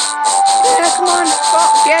 Come on. Oh,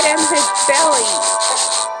 get him his belly.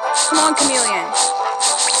 Come on, chameleon.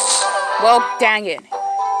 Well, dang it.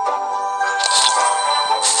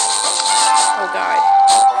 Oh, God.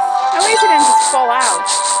 At least it didn't just fall out.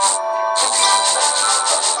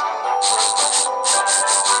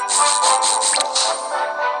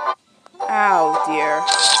 Oh, dear.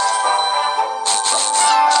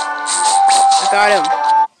 I got him.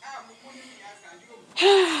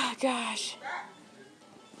 Gosh.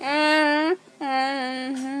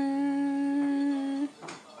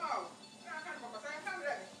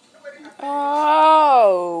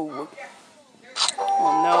 Oh.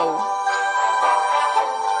 Oh no.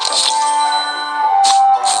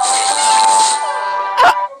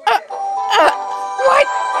 What?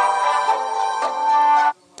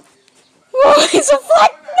 Whoa, it's a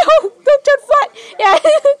flat. No, don't turn flat. Yeah,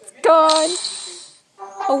 it's gone.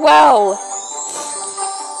 Oh well.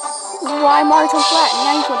 Why Mario turned flat?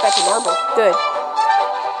 Now he's going back to normal. Good.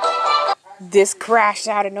 This crashed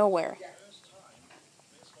out of nowhere.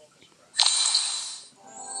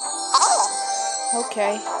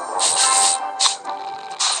 Okay.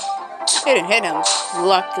 It didn't hit him,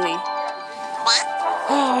 luckily.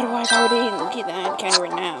 Otherwise, I would have get that candy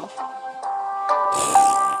right now.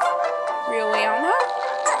 Really, I don't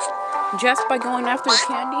know. Just by going after the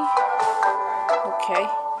candy? Okay.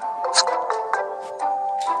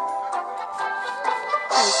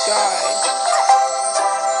 Oh, God.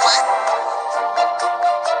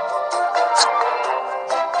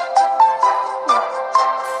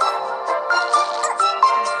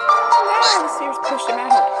 Push him out.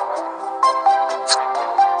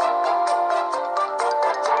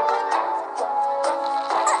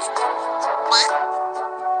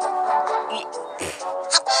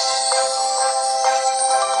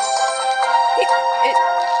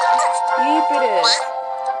 Deep it is.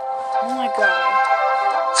 Oh my God.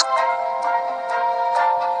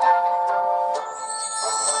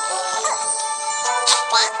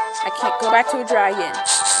 I can't go back to a dragon.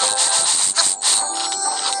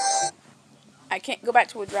 I can't go back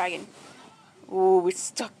to a dragon. Ooh, we're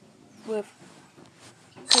stuck with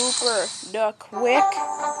Cooper the Quick.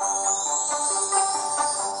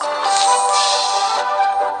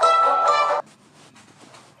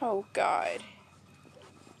 Oh, God.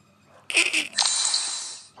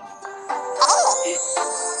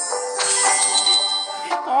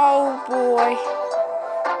 Oh, boy.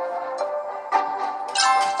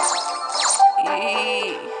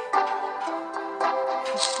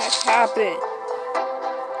 What happened?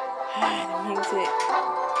 The music.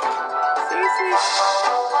 Seriously?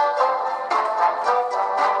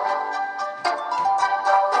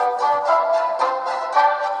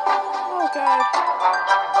 Oh, God.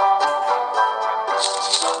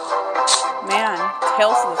 Man,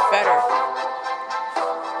 Tails is better.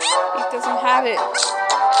 He doesn't have it.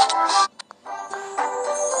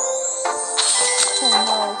 Oh,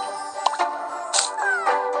 no.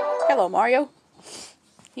 Hello, Mario.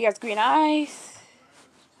 He has green eyes.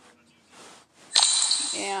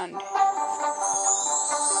 And okay,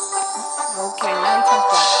 now he turns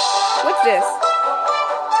flat. What's this?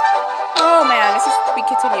 Oh man, this is to be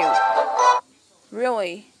continued.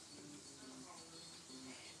 Really?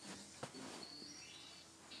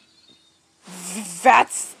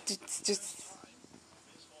 That's just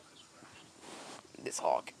this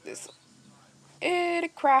hawk.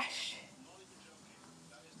 It crashed.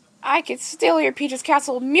 I can still hear Peach's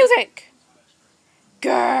castle music.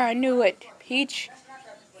 Grr, I knew it. Peach,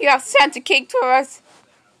 you have sent a cake to us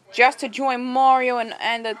just to join Mario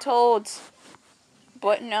and the Toads,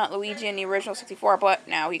 but not Luigi in the original 64. But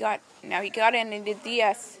now he got it in the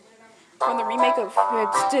DS from the remake of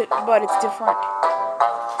but it's different.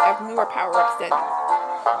 They have newer power-ups that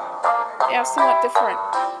they have somewhat different.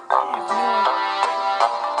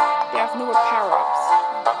 They have newer power-ups.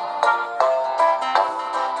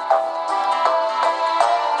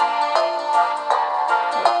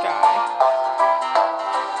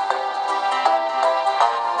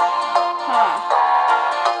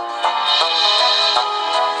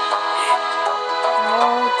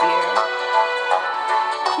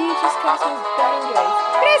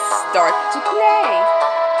 Let's start to play.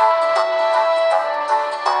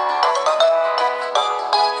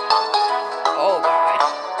 Oh God.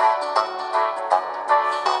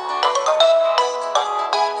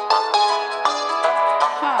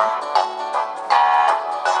 Huh.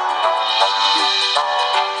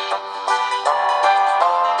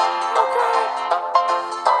 Okay.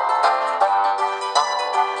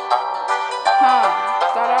 Huh.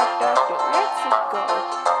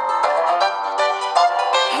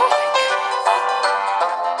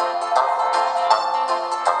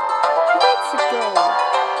 Let's go.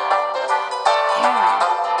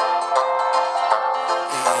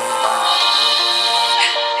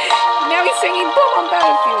 Now he's singing Boom on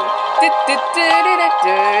Battlefield.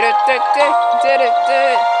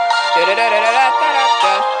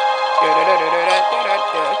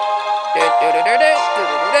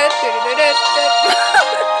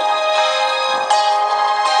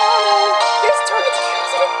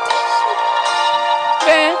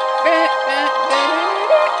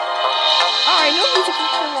 Alright, no music for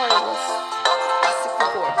Mario was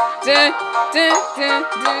 64.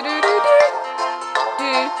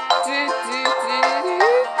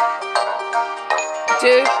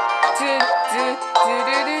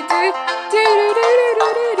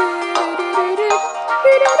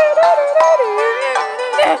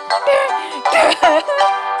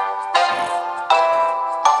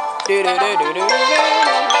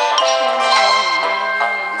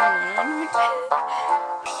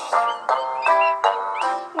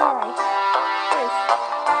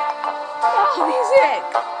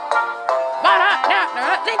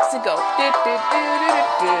 Legs ago.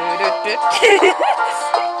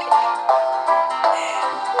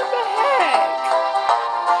 What the heck?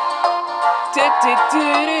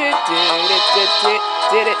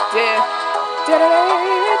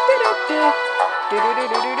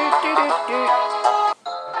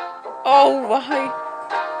 Oh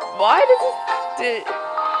why does it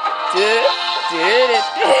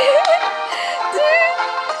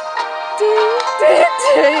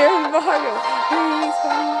Mario, please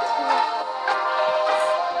come to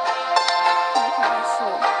my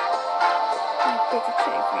castle. I'll bake a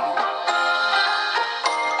cake for you.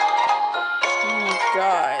 Oh my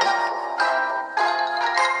God.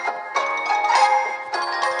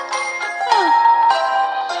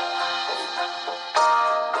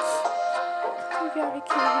 You gotta be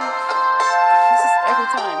kidding me. This is every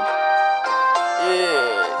time.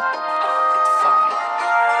 It's fine.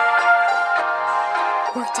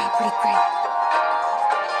 Worked out pretty great.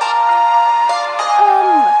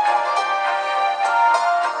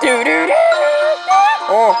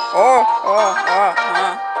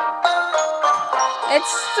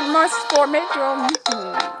 It's the most formidable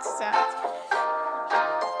sound.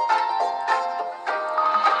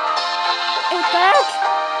 It's back!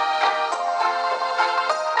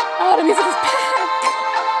 Oh, the music is back!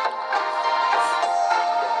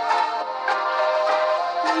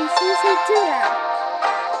 You seriously do that?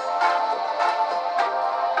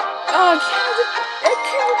 Oh, I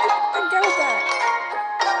can't go with that.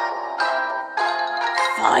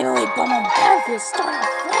 Finally, Bum on Battlefield started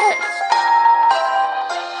fresh.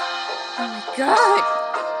 Oh my God.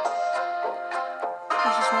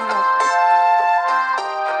 Let's just run out.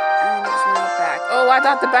 And just run out back. Oh, I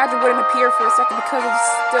thought the badger wouldn't appear for a second because it's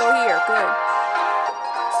still here. Good.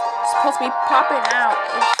 It's supposed to be popping out.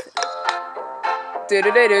 Dear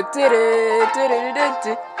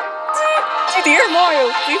Mario,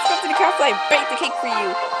 please come to the castle. I baked the cake for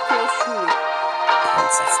you. Yours truly,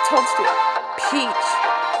 Princess Toadstool, Peach.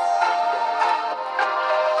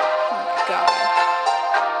 Oh my God.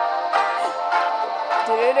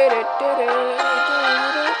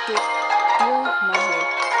 You're my head.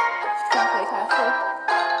 Come play castle.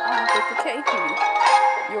 I'll get the cake for you.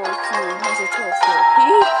 You're truly Mr. Toadstool.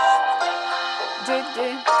 Peach.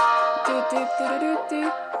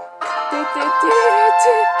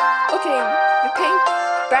 Okay, the paint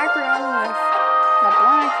background with a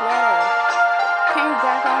blank letter. Paint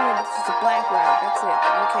background with just a blank letter. That's it.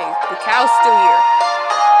 Okay, the cow's still here.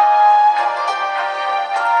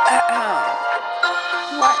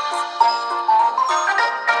 What?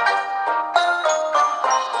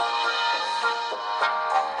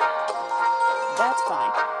 That's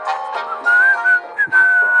fine.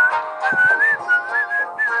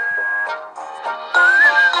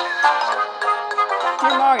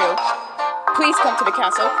 Dear Mario, please come to the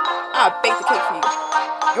castle. I'll bake the cake for you.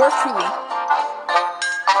 Yours truly.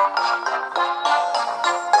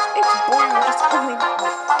 It's boring, we're just only...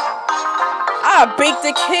 I'll bake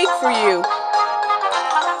the cake for you.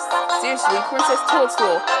 Seriously, Princess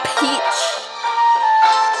Toadstool. Peach.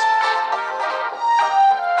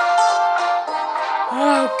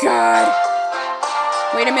 Oh, God.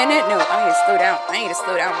 Wait a minute. No, I need to slow down. I need to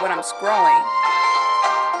slow down when I'm scrolling.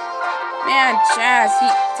 Man, Jazz,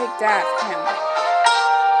 take that from him.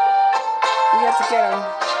 We have to get him.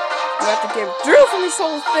 We have to get through from this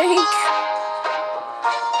whole thing.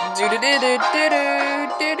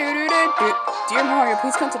 Dear Mario,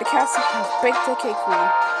 please come to the castle and bake the cake for you.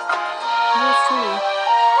 Yours truly,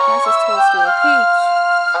 Princess Toadstool. Peach.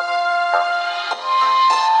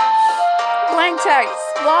 Blank text.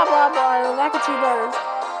 Blah blah blah. Lack of 2 letters.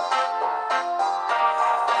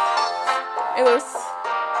 It was.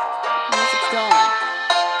 Music's gone.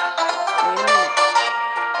 Wait a minute.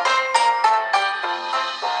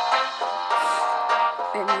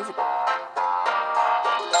 That music.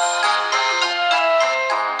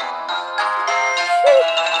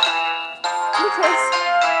 Because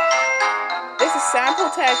there's a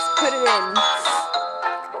sample text. Put it in.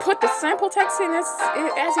 Put the sample text in as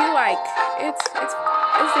you like. It's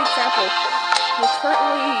the example.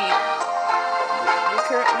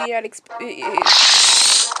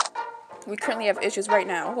 We currently have issues right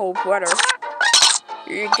now. Oh, butter.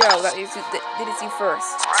 Here you go. That is you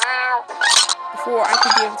first. Before I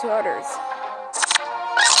can give it to others.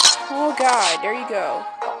 Oh God, there you go.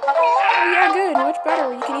 Oh yeah, good. Much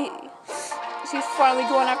better. You can eat. She's finally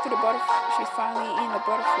going after the butterfly. She's finally eating the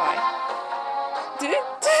butterfly. Wait,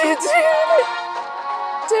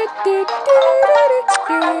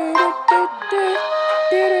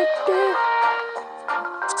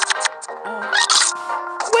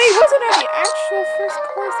 wasn't that the actual first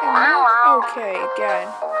course? Okay, again.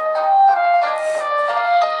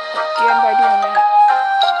 Again by doing that.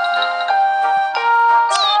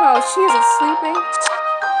 Oh, she isn't sleeping.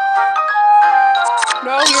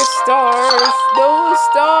 No, your stars. No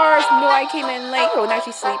stars. No, I came in late. Oh, now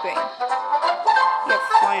she's sleeping. Yeah,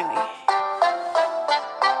 finally.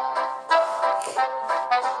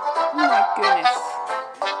 Oh my goodness.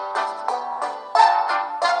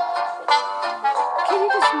 Can you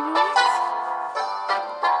just not?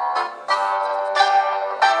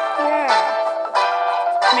 Yeah.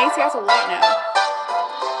 Macy has a lot now.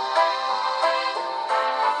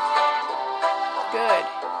 Good.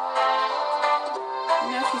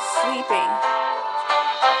 Now she's sleeping.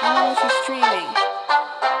 Now she's streaming.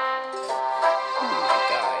 Oh my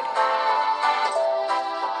God.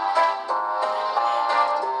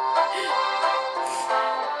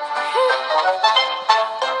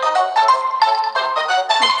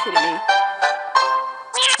 You're kidding me.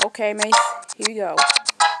 Okay, Mace. Here you go.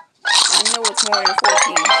 I know it's more than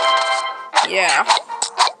 14. Yeah.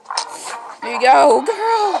 Here you go,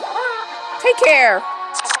 girl. Take care.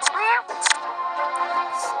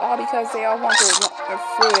 It's all because they all want their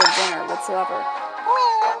food and dinner whatsoever.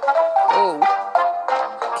 Oh.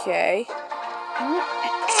 Okay.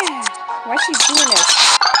 Why is she doing this?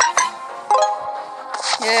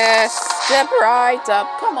 Yes. Step right up.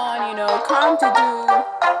 Come on, you know. Come to do.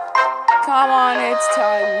 Come on, it's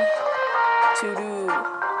time to do.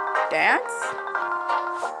 Dance?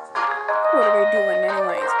 What are they doing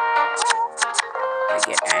anyways? I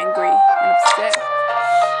get angry and upset.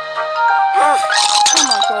 Come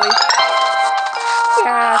on, Chloe.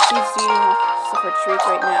 Yeah, she's eating some her treats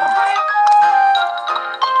right now.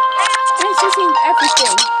 And she's seen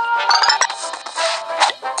everything.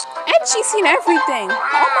 And she's seen everything.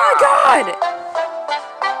 Oh my God!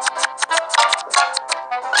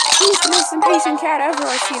 She's the most impatient cat ever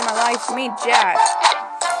I've seen in my life. Me, Jazz.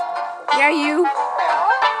 Yeah, you.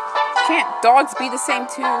 Can't dogs be the same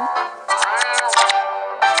too?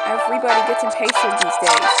 Everybody gets impatient these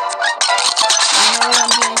days. I know what I'm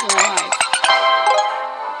doing for my life.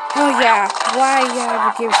 Oh yeah, why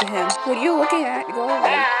I give it to him? What are you looking at? Go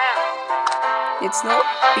away. It's not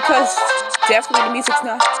because definitely the music's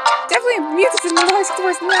not. Definitely the music's in the noise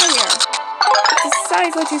towards the here.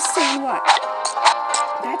 Besides what you sing, what?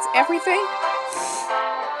 That's everything?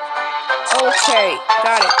 Okay,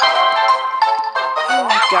 got it. Oh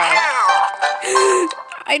my god.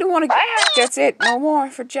 I don't want to. That's it. No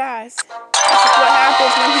more for Jazz. This is what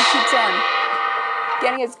happens when he keeps on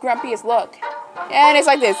getting his grumpiest look. And it's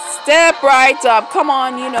like this. Step right up. Come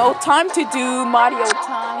on, you know. Time to do Mario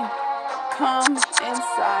time. Come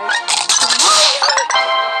inside.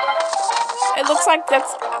 It looks like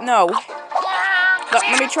that's... No.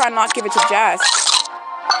 Let me try and not give it to Jazz.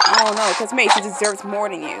 Oh no, because Macy deserves more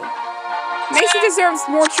than you. Macy deserves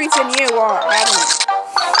more treats than you are having it.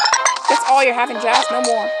 That's all you're having, Jazz? No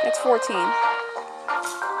more. That's 14.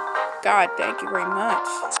 God, thank you very much.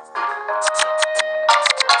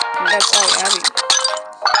 And that's all you're having.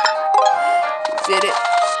 You did it.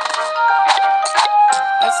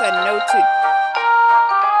 I said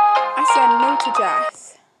no to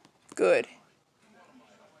Jazz. Good.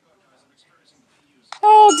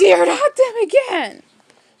 Oh dear, not them again.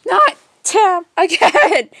 Not them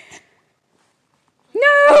again.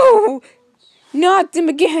 No! Not them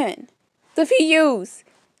again. The VUs.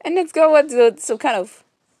 And let's go with some kind of...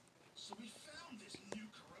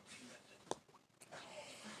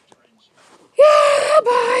 Yeah,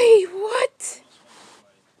 bye. What?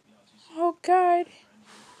 Oh god.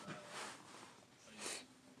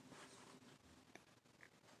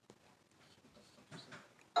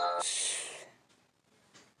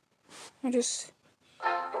 I just...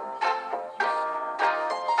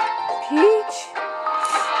 Peach?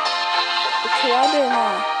 Okay, I've been,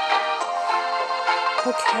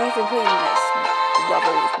 okay, I've been playing this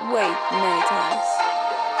level way many times.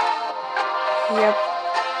 Yep.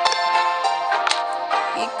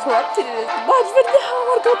 He corrupted it as much, but now I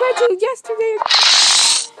want to go back to yesterday.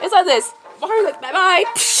 It's like this. Mario's like, bye-bye.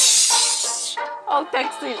 Oh,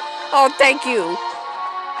 thanks, dude. Oh, thank you.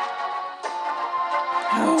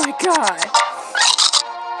 Oh my god.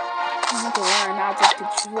 I have to learn how to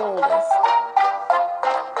control this.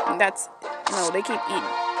 And that's... No, they keep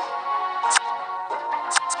eating.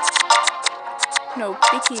 No,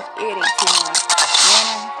 they keep eating too much.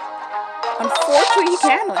 Unfortunately, you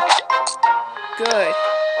can. Good.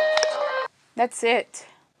 That's it.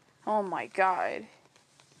 Oh my god.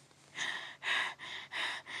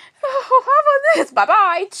 Oh, how about this?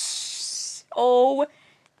 Bye-bye. Oh,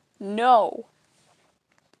 no.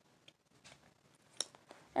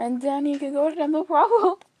 And then you can go to them, no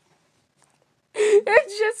problem.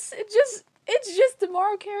 It's just the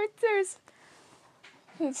Mario characters.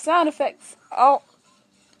 And sound effects. Oh.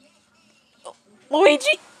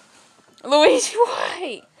 Luigi! Luigi,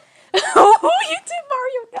 why? Oh, you did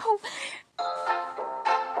Mario, no.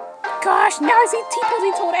 Gosh, now I see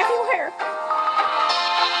T-posing toad everywhere.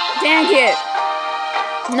 Dang it.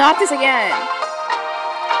 Not this again.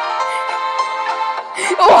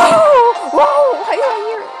 Oh! Whoa! Why are you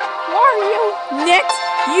here? Mario! Next!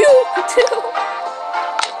 You too!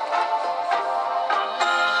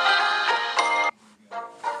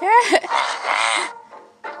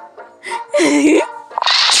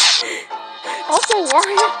 Also,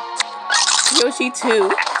 Wario. Yoshi too.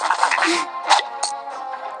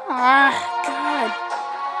 Ah, God.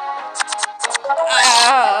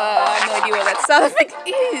 I have no idea what that sound effect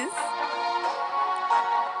is.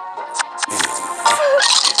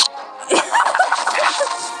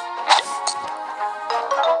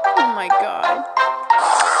 Oh my god.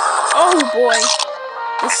 Oh boy.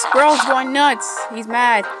 The squirrel's going nuts. He's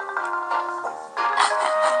mad.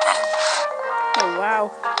 Oh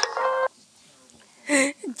wow.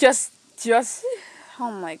 Just,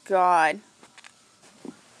 oh my god.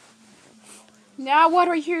 Now what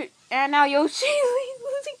are you, and now Yoshi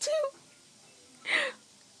losing too.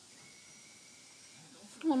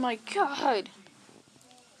 Oh my god.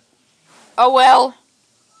 Oh well.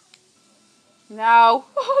 Now.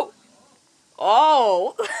 Oh.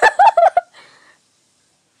 Oh.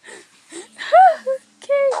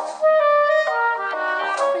 Okay.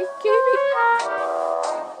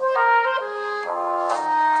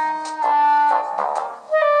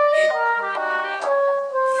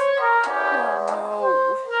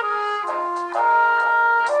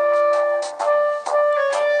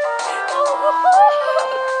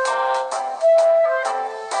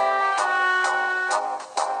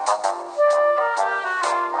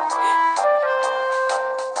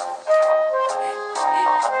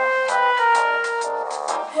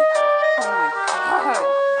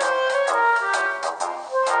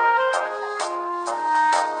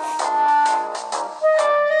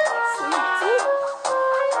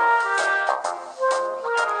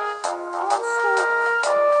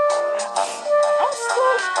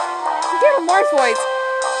 Mario's voice.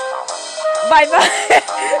 Bye bye.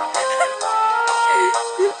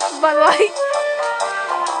 Bye bye.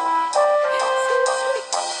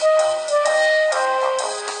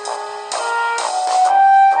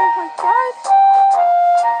 Oh my god.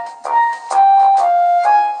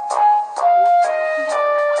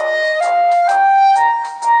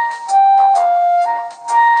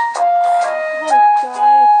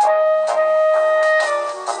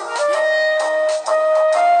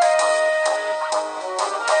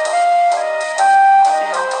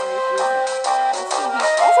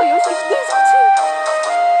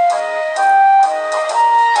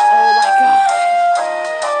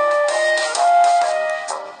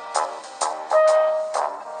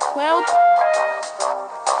 Well,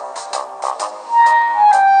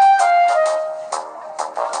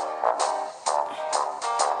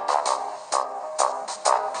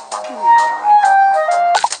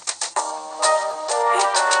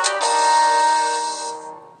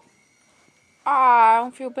 I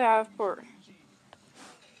don't feel bad for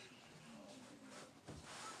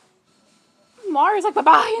Mario's like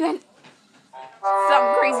bye-bye, and then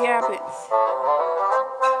something crazy happens.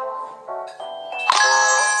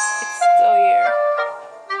 It's still here.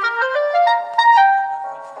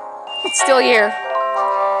 It's still here.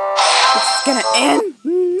 It's gonna end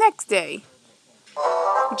next day.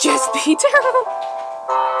 Just be terrible.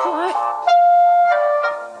 What?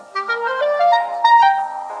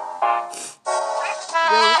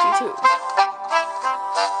 Yoshi too.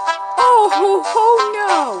 Oh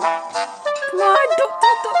no! Come on,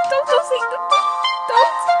 don't say,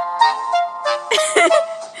 don't.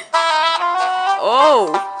 Oh.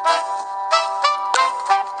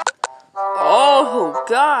 Oh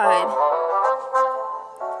God.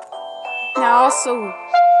 Now also,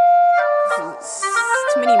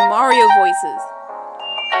 too many Mario voices.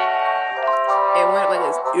 It went like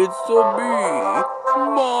this. It's a me,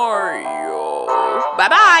 Mario. Bye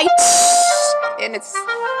bye. And it's,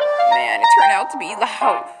 man, it turned out to be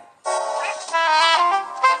loud.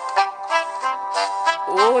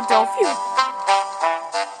 Oh, don't feel.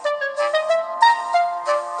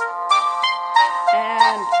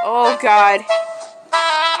 And oh God.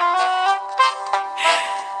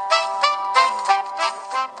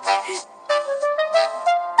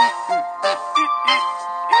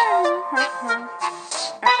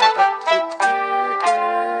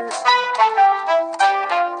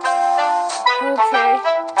 Okay.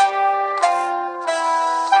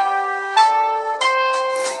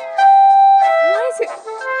 Why is it?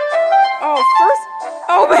 Oh, first.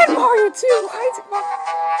 Oh man, Mario too. Why is it?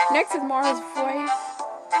 Next is Mario's voice.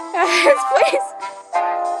 His place.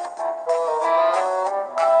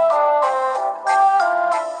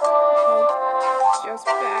 Oh, just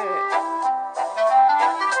bad it.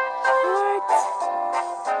 What?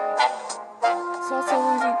 It's also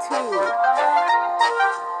Luigi too.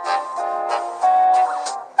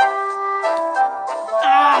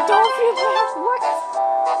 Ah, don't feel bad. What?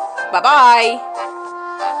 Bye bye.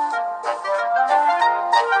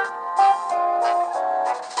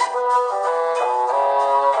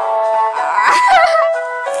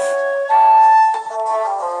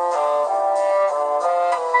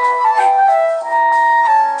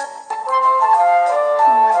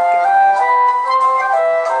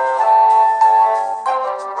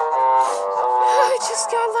 It just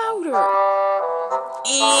got louder.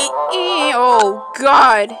 Oh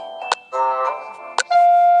God.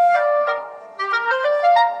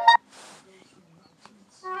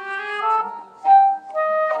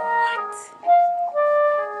 What?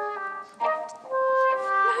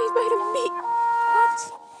 Now he's made a meat. What?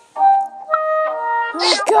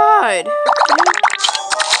 Oh God.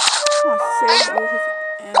 Oh, save all his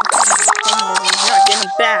and you're not getting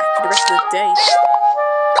him back for the rest of the day.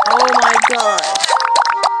 Oh my God.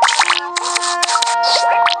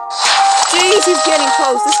 Jeez, he's getting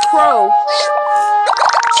close. This crow.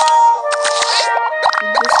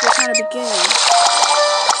 This will kind of begin.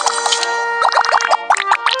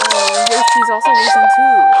 Oh, Yoshi's also losing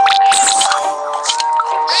too.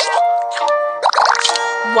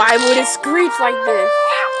 Why would it screech like this?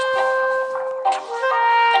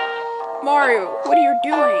 Mario, what are you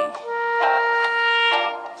doing?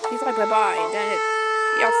 He's like bye-bye, and then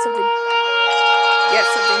something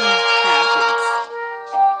happens.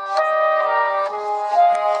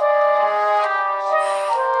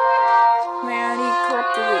 Man, he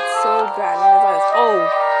corrupted it so bad. And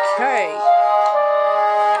okay.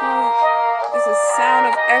 This is the sound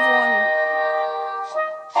of everyone.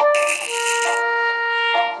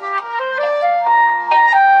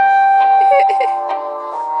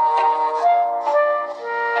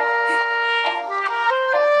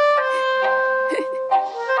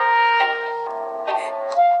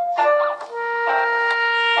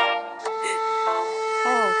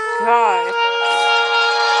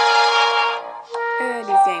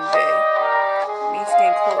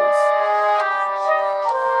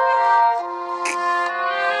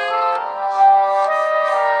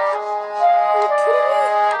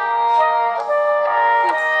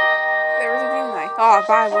 Oh,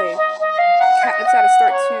 by the way, catnip's at a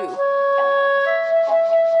start too.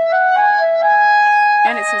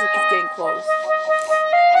 And it seems like it's getting close.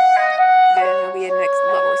 Then there'll be a next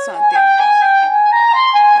level or something.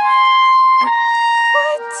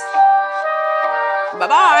 What?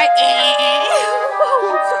 Bye-bye.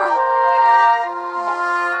 Oh, God.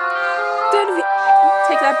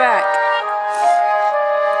 Take that back.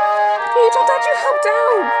 Peach, I thought you helped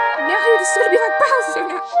out. Now you just want to be like Bowser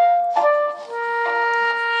now.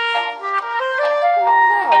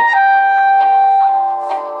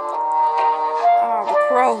 Oh, the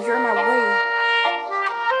crow, you're in my way.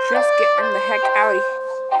 Just getting the heck out of here.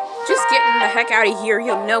 Just getting the heck out of here.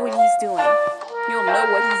 He'll know what he's doing. He'll know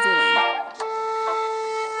what he's doing.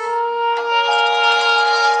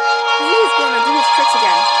 He's gonna do his tricks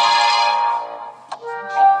again.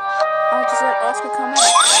 I'll just let Oscar come out.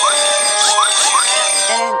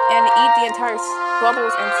 And eat the entire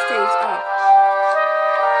bubbles and stage up.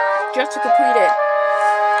 Just to complete it.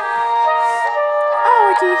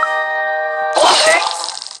 Oh, okay.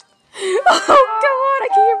 Oh, God, I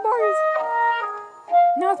can hear Mario's.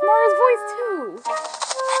 Now it's Mario's voice, too.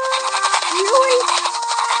 Really?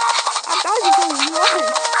 I thought you said he was.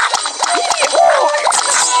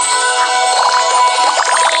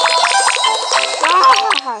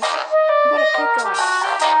 God, what a pickup.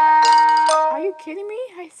 Are you kidding me?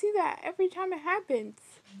 I see that every time it happens.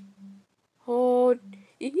 Oh,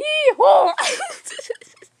 oh.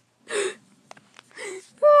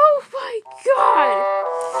 Oh my God.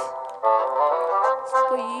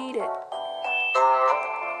 But you eat it.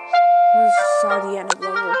 This is the end of the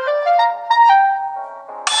level.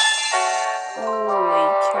 Holy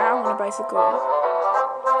cow on a bicycle.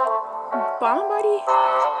 Bomb buddy?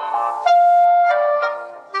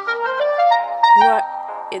 What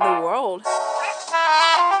in the world?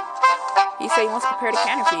 He said he wants to prepare the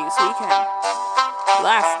cannon for you so he can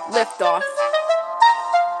lift off.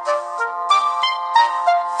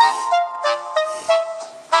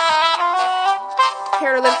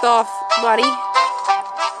 Prepare to lift off, buddy.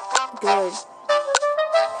 Good.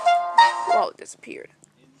 Well, it disappeared.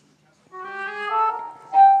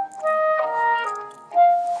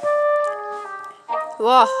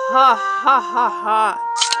 Whoa, ha, ha, ha, ha.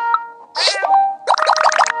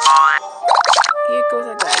 Here goes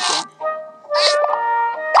that guy again.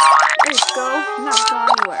 There you go. I'm not going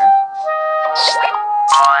anywhere.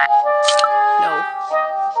 No.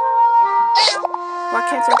 Why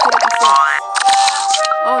can't I get up the steps?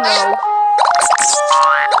 Oh no.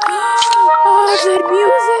 Oh, that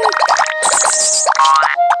music.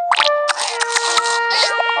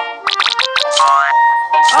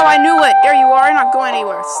 Oh, I knew it. There you are. You're not going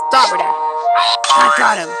anywhere. Stop right there. I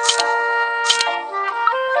got him.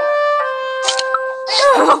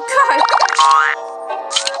 Oh, God.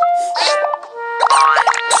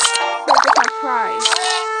 Look at my prize.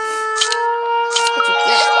 That's what you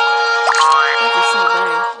get. Every single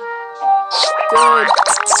day. Good.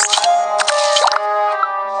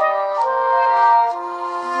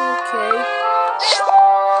 Okay.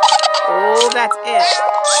 Oh, that's it.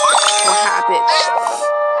 What happened?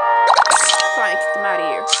 Fine, kick them out of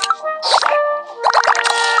here.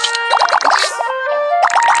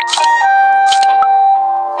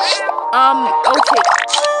 Okay.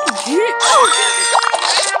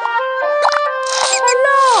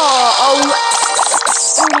 Hello. Oh no.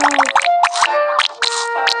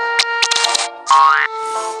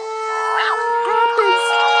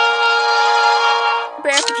 But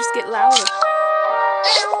I have to just get louder.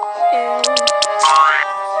 Ew.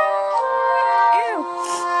 Ew.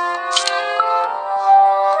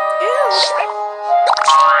 Ew.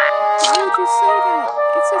 Why would you say that?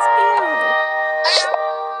 It says ew.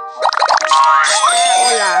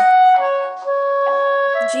 Hola.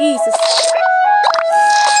 Jesus.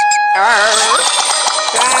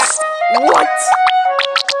 What?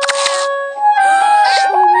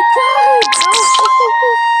 Oh my God.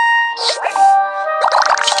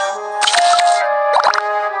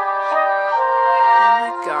 Oh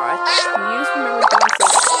my God. You just remember doing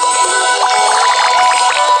something.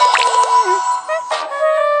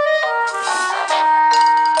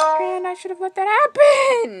 And I should have let that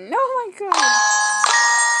happen. Oh my God.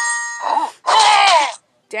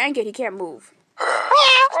 Dang it, he can't move.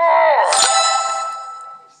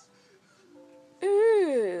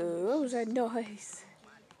 Ooh, what was that noise?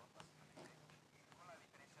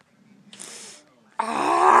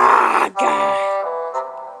 Ah, God.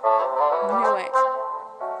 No way.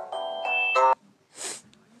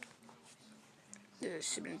 This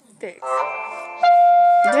should have been fixed.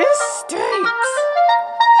 This stinks.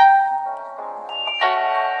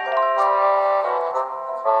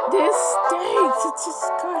 This stinks. Just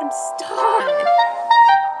God, I'm stunned.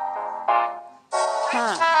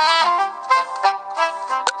 Huh.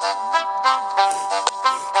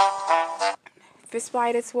 This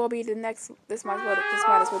might as well be the next. This might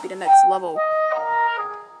as well be the next level.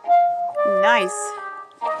 Nice.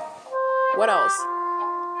 What else?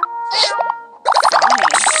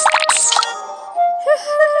 Fine.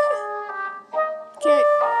 Can't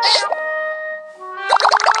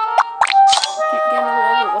get another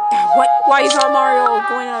level. What the? What? Why is our Mario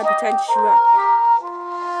going on a pretend shoot?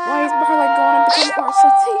 Why is Mario like going on a pretend for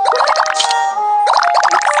something?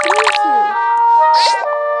 Excuse you.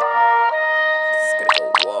 This is gonna go.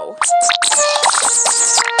 Whoa.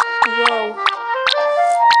 Whoa.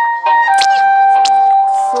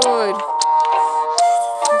 Good.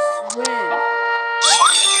 Just win.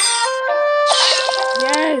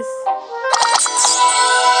 Yes.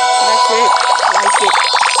 That's it. Like it.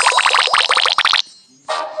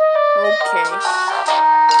 Okay.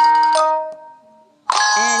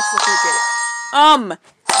 And so we did it. Ah!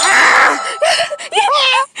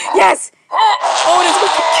 Yes. Oh, this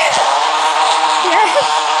was. Yes.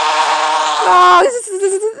 Oh, this is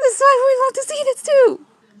why we love to see this too.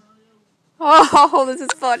 Oh, this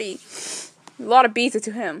is funny. A lot of beats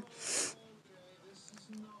to him.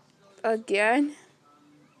 Again.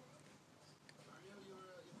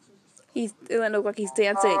 It doesn't look like he's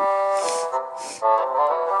dancing.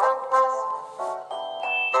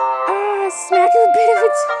 Ah, smack a bit of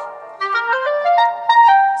it.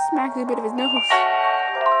 Smack a bit of his nose.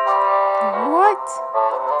 What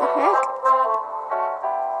the heck?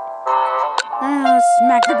 Ah,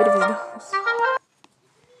 smack a bit of his nose.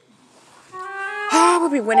 Ah, we'll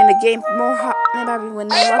be winning the game more. Maybe I'll be winning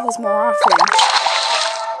the levels more often.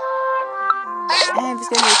 And if it's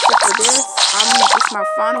gonna be a clip for this, this is my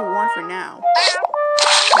final one for now.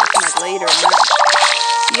 Like later.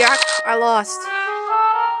 Yeah, I lost.